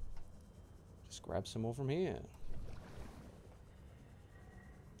 Just grab some more from here.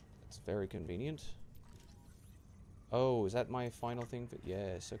 It's very convenient. Oh, is that my final thing?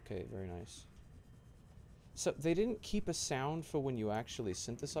 Yes, okay, very nice. So, they didn't keep a sound for when you actually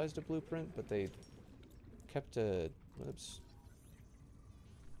synthesized a blueprint, but they kept a... Whoops.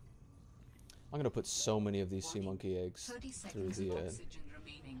 I'm gonna put so many of these sea monkey eggs through the... Oxygen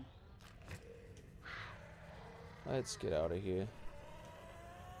remaining. Let's get out of here.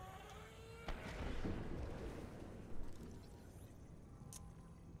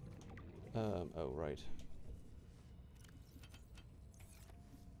 Oh, right.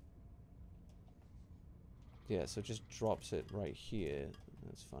 Yeah, so it just drops it right here.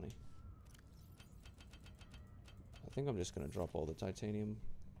 That's funny. I think I'm just gonna drop all the titanium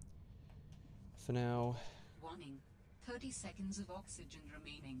for now. Warning. 30 seconds of oxygen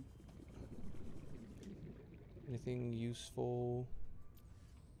remaining. Anything useful?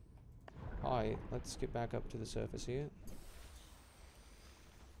 Alright, let's get back up to the surface here.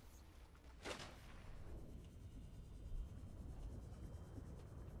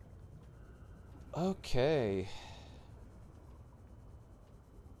 Okay.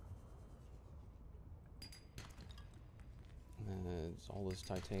 It's all this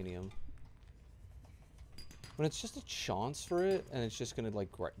titanium. When it's just a chance for it, and it's just gonna like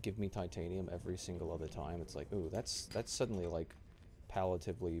give me titanium every single other time, it's like, ooh, that's suddenly like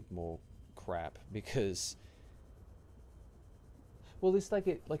palatably more crap, because well, it's like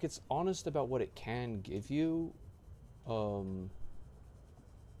it's honest about what it can give you.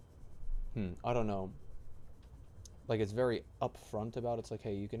 I don't know. Like, it's very upfront about it. It's like,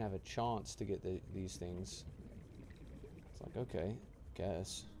 hey, you can have a chance to get these things. It's like, okay,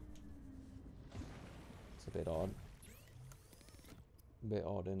 guess. It's a bit odd. A bit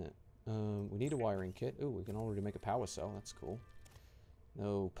odd, isn't it? We need a wiring kit. Ooh, we can already make a power cell. That's cool.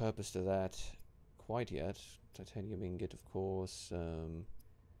 No purpose to that quite yet. Titanium ingot, of course.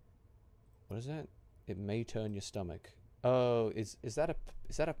 What is that? It may turn your stomach. Oh, is that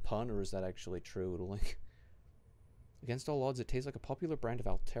a pun, or is that actually true? It'll like... Against all odds, it tastes like a popular brand of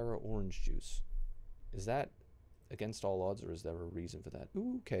Altera orange juice. Is that against all odds, or is there a reason for that?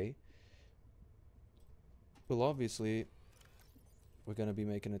 Ooh, okay. Well, obviously, we're going to be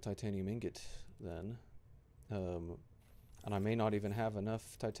making a titanium ingot, then. And I may not even have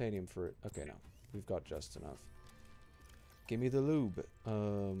enough titanium for it. Okay, no. We've got just enough. Give me the lube.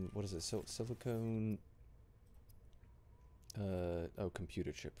 What is it? Silicone... Oh,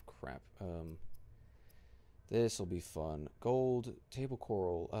 computer chip. Crap. This'll be fun. Gold, table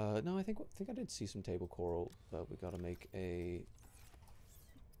coral. No, I think I did see some table coral, but we gotta make a...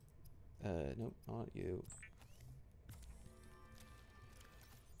 nope, not you.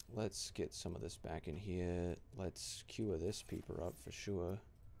 Let's get some of this back in here. Let's cure this peeper up for sure.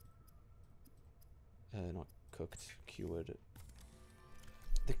 Not cooked, cured.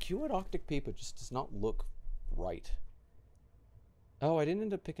 The cured Arctic peeper just does not look right. Oh, I didn't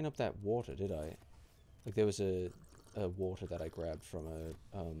end up picking up that water, did I? Like, there was a water that I grabbed from a,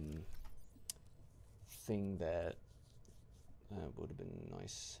 thing that would have been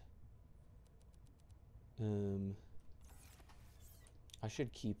nice. I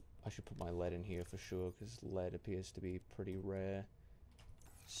should put my lead in here for sure, because lead appears to be pretty rare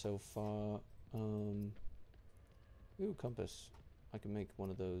so far. Ooh, compass. I can make one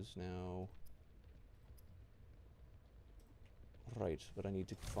of those now. Right, but I need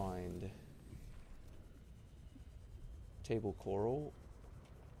to find table coral,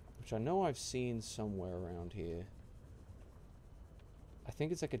 which I know I've seen somewhere around here. I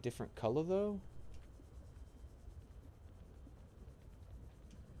think it's like a different color though.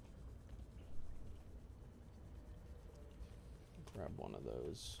 Grab one of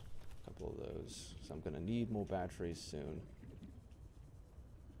those, a couple of those. So I'm gonna need more batteries soon.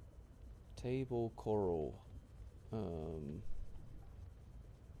 Table coral.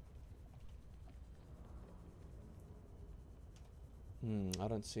 I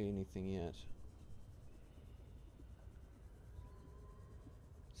don't see anything yet.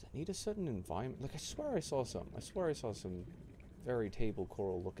 Does it need a certain environment? Like, I swear I saw some. I swear I saw some very table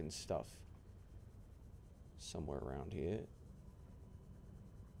coral looking stuff somewhere around here.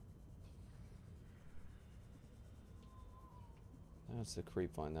 That's the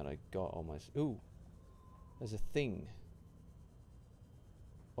creep vine that I got on my... Ooh! There's a thing.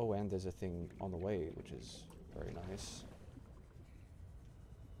 Oh, and there's a thing on the way, which is very nice.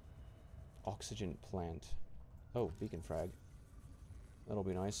 Oxygen plant. Oh, beacon frag. That'll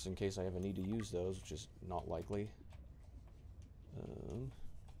be nice in case I ever need to use those, which is not likely.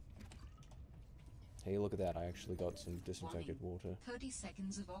 Hey, look at that. I actually got some disinfected water. 30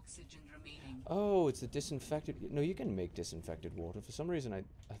 seconds of oxygen remaining. Oh, it's the disinfected... No, you can make disinfected water. For some reason,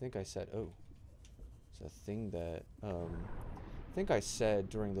 I think I said... Oh. It's a thing that... I think I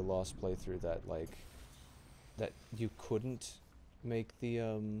said during the last playthrough that, like... That you couldn't make the,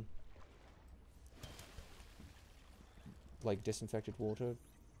 like, disinfected water.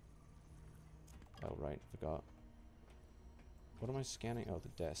 Oh, right. Forgot. What am I scanning? Oh,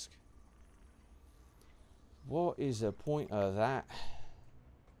 the desk. What is the point of that?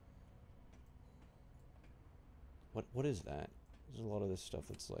 What is that? There's a lot of this stuff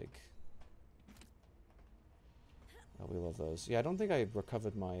that's like... Oh, we love those. Yeah, I don't think I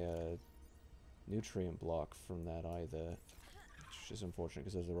recovered my nutrient block from that either. Which is unfortunate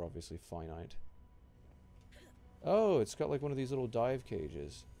because those are obviously finite. Oh, it's got like one of these little dive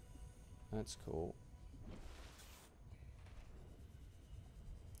cages. That's cool.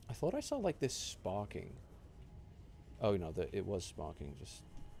 I thought I saw like this sparking. Oh no, it was sparking, just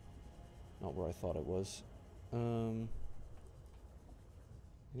not where I thought it was.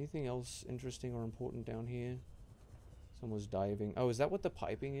 Anything else interesting or important down here? Someone's diving. Oh, is that what the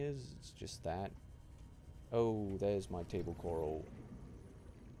piping is? It's just that. Oh, there's my table coral.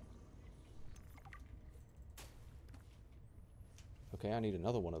 Okay, I need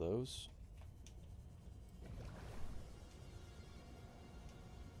another one of those.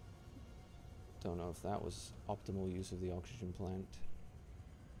 Don't know if that was optimal use of the oxygen plant.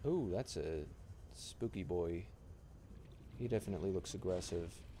 Oh, that's a spooky boy. He definitely looks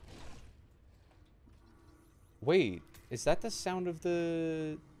aggressive. Wait, is that the sound of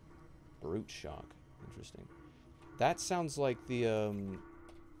the brute shock? Interesting. That sounds like the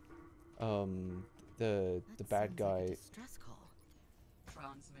bad guy. Stress call.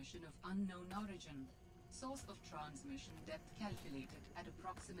 Transmission of unknown origin. Source of transmission depth calculated at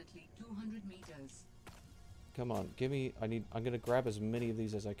approximately 200 meters. Come on, give me... I'm gonna grab as many of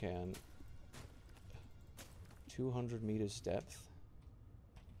these as I can. 200 meters depth.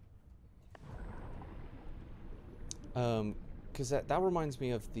 Because that reminds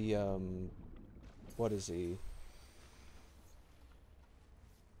me of the, what is he?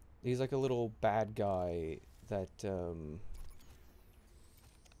 He's like a little bad guy that,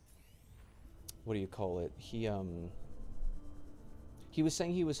 what do you call it? He was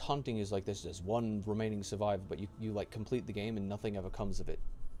saying he was hunting is like there's one remaining survivor, but you like complete the game and nothing ever comes of it.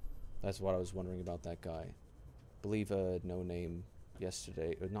 That's what I was wondering about that guy. Believe no name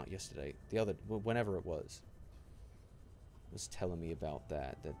yesterday, or not yesterday, the other, whenever it was. was telling me about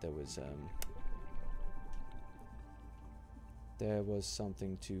that there was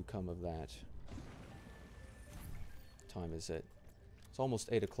something to come of that. What time is it? It's almost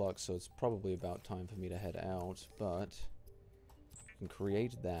 8 o'clock, so it's probably about time for me to head out, but we can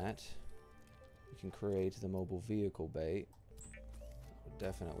create that. We can create the mobile vehicle bay. We're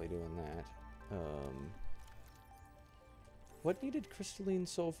definitely doing that. What needed crystalline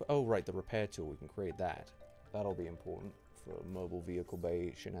sulfur? Oh, right, the repair tool. We can create that. That'll be important for mobile vehicle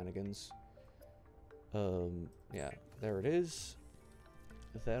bay shenanigans. Yeah, there it is.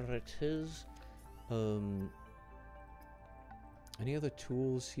 There it is. Any other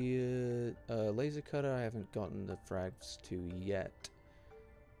tools here? Laser cutter, I haven't gotten the frags to yet.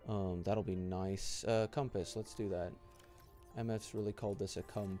 That'll be nice. Compass, let's do that. MF's really called this a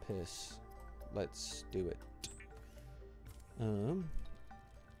compass. Let's do it.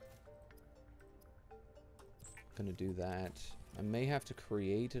 Gonna do that. I may have to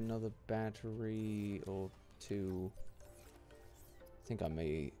create another battery or two. I think I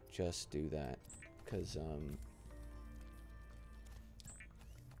may just do that, because,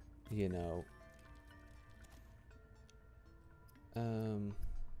 you know, I'm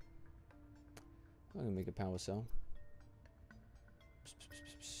gonna make a power cell.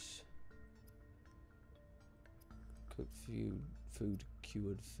 Cooked food,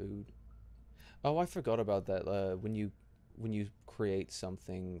 cured food. Oh, I forgot about that. When you create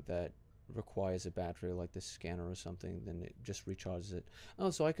something that requires a battery, like the scanner or something, then it just recharges it. Oh,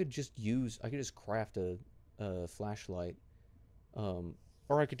 so I could just craft a flashlight,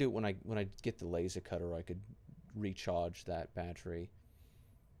 or I could do it when I get the laser cutter. I could recharge that battery.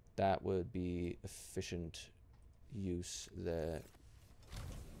 That would be efficient use there.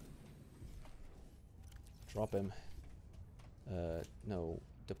 Drop him. No,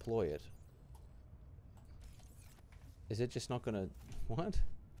 deploy it. Is it just not gonna... What?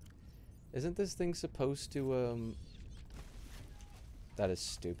 Isn't this thing supposed to, That is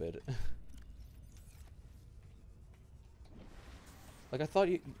stupid. Like, I thought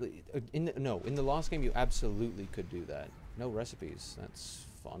you... in the last game you absolutely could do that. No recipes. That's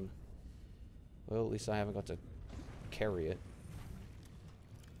fun. Well, at least I haven't got to carry it.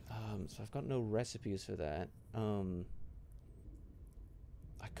 So I've got no recipes for that.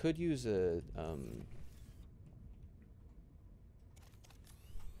 I could use a,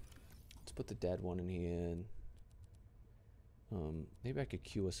 let's put the dead one in here. Maybe I could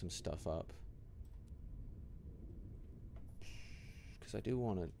cure some stuff up. Because I do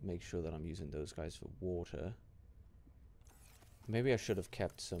want to make sure that I'm using those guys for water. Maybe I should have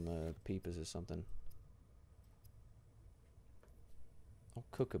kept some peepers or something. I'll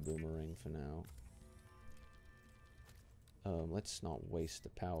cook a boomerang for now. Let's not waste the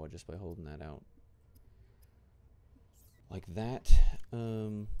power just by holding that out. Like that.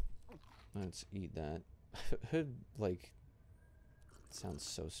 Let's eat that. Like, it sounds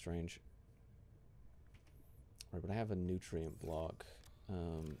so strange. Right, but I have a nutrient block.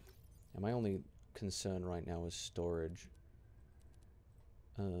 And my only concern right now is storage.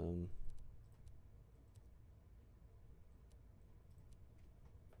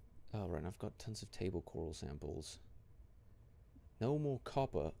 Oh, right, I've got tons of table coral samples. No more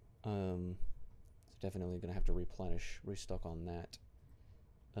copper. So definitely gonna have to restock on that.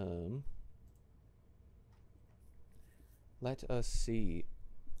 Let us see.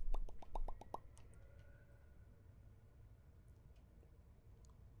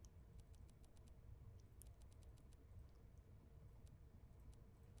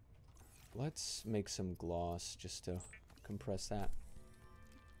 Let's make some gloss just to compress that.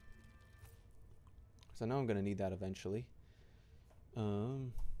 Because I know I'm going to need that eventually.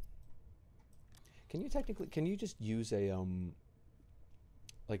 Can you just use a,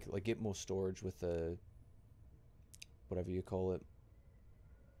 like get more storage with the, whatever you call it?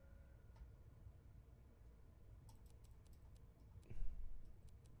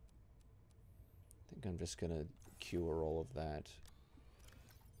 I think I'm just going to cure all of that.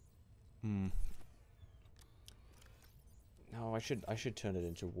 No, I should turn it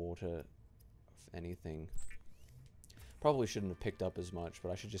into water, if anything. Probably shouldn't have picked up as much,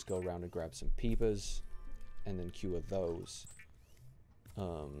 but I should just go around and grab some peepers, and then cure those.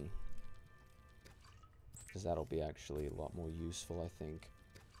 Because that'll be actually a lot more useful, I think.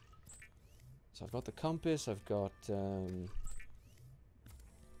 So I've got the compass, I've got, I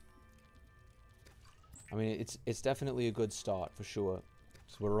mean, it's definitely a good start, for sure.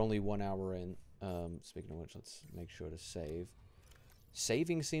 So we're only 1 hour in. Speaking of which, let's make sure to save.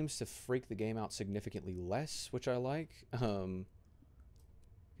 Saving seems to freak the game out significantly less, which I like. Can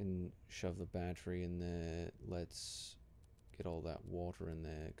shove the battery in there. Let's get all that water in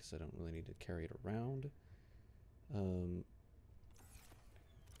there because I don't really need to carry it around. I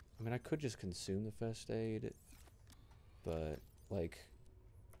mean, I could just consume the first aid, but like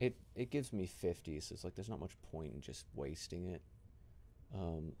it gives me 50, so it's like there's not much point in just wasting it.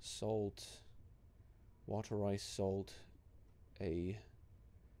 Salt, water, ice, salt, a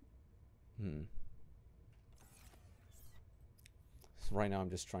So right now I'm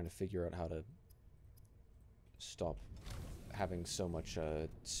just trying to figure out how to stop having so much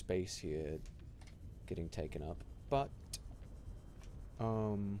space here getting taken up, but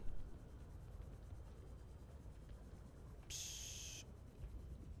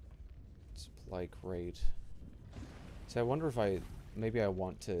supply crate. So I wonder if maybe I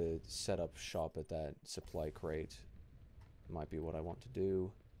want to set up shop at that supply crate. Might be what I want to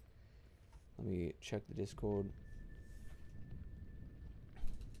do. Let me check the Discord.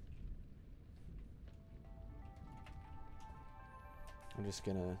 I'm just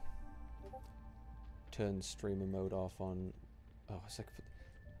gonna turn streamer mode off on... Oh, it's like...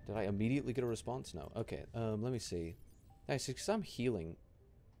 Did I immediately get a response? No. Okay, let me see. Actually, because I'm healing.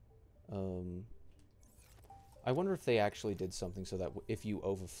 I wonder if they actually did something so that if you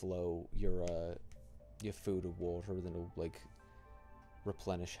overflow your food or water, then it'll, like,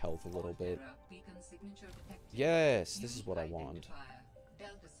 replenish health a little bit. Yes, this is what I want.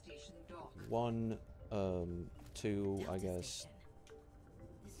 1, 2, I guess.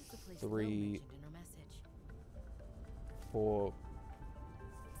 3, 4.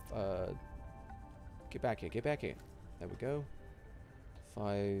 Get back here, get back here. There we go.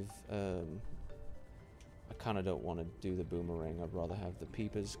 5, I kind of don't want to do the boomerang. I'd rather have the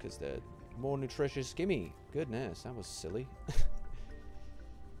peepers because they're more nutritious. Gimme! Goodness, that was silly.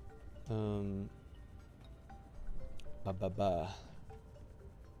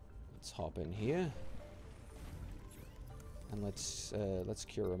 Let's hop in here. And let's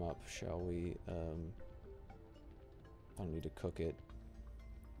cure him up, shall we? I don't need to cook it.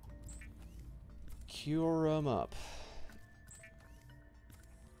 Cure him up.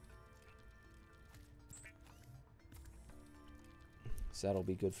 So that'll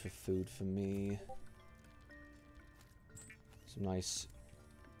be good for food for me. Some nice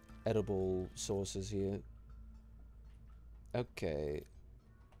edible sources here. Okay.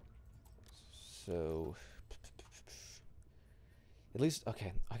 So at least,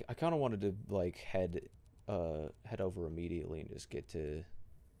 okay, I kind of wanted to like head over immediately and just get to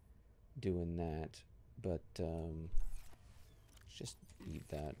doing that, but let's just eat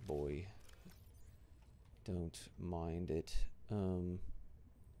that, boy. Don't mind it.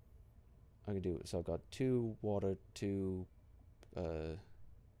 I can do it. So I've got 2 water, 2 let's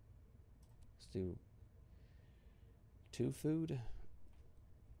do 2 food.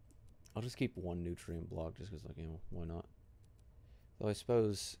 I'll just keep 1 nutrient block just because, like, you know, why not? Though I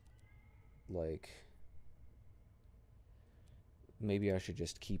suppose, like, maybe I should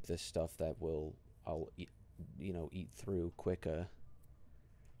just keep this stuff that I'll eat, you know, eat through quicker.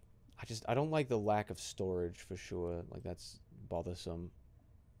 I don't like the lack of storage for sure. Like, that's bothersome.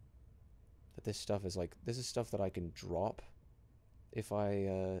 That this stuff is like, this is stuff that I can drop if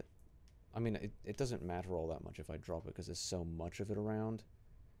I mean, it doesn't matter all that much if I drop it because there's so much of it around.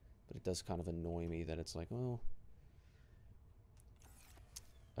 But it does kind of annoy me that it's like, well...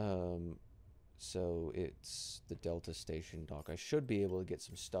 So it's the Delta Station dock. I should be able to get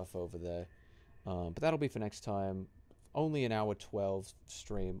some stuff over there. But that'll be for next time. Only an hour 12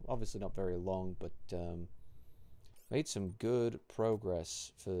 stream. Obviously not very long, but made some good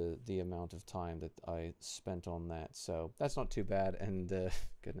progress for the amount of time that I spent on that. So that's not too bad. And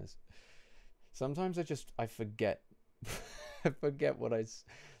goodness, sometimes I forget. I forget what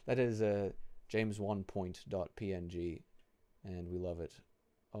that is James1.png, and we love it.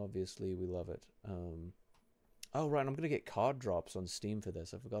 Obviously, we love it. Oh, right, I'm going to get card drops on Steam for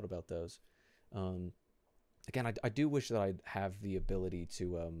this. I forgot about those. Again, I do wish that I'd have the ability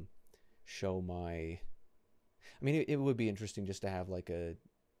to show my... I mean, it would be interesting just to have, like, a...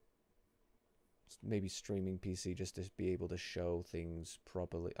 maybe streaming PC just to be able to show things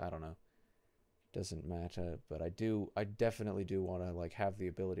properly. I don't know. Doesn't matter, but I definitely do want to, like, have the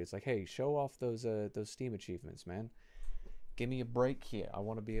ability. It's like, hey, show off those Steam achievements, man. Give me a break here. I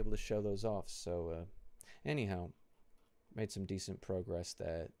want to be able to show those off. So, anyhow, made some decent progress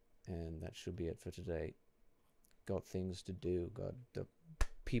there, and that should be it for today. Got things to do. Got the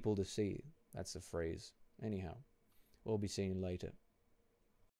people to see. That's the phrase. Anyhow, we'll be seeing you later.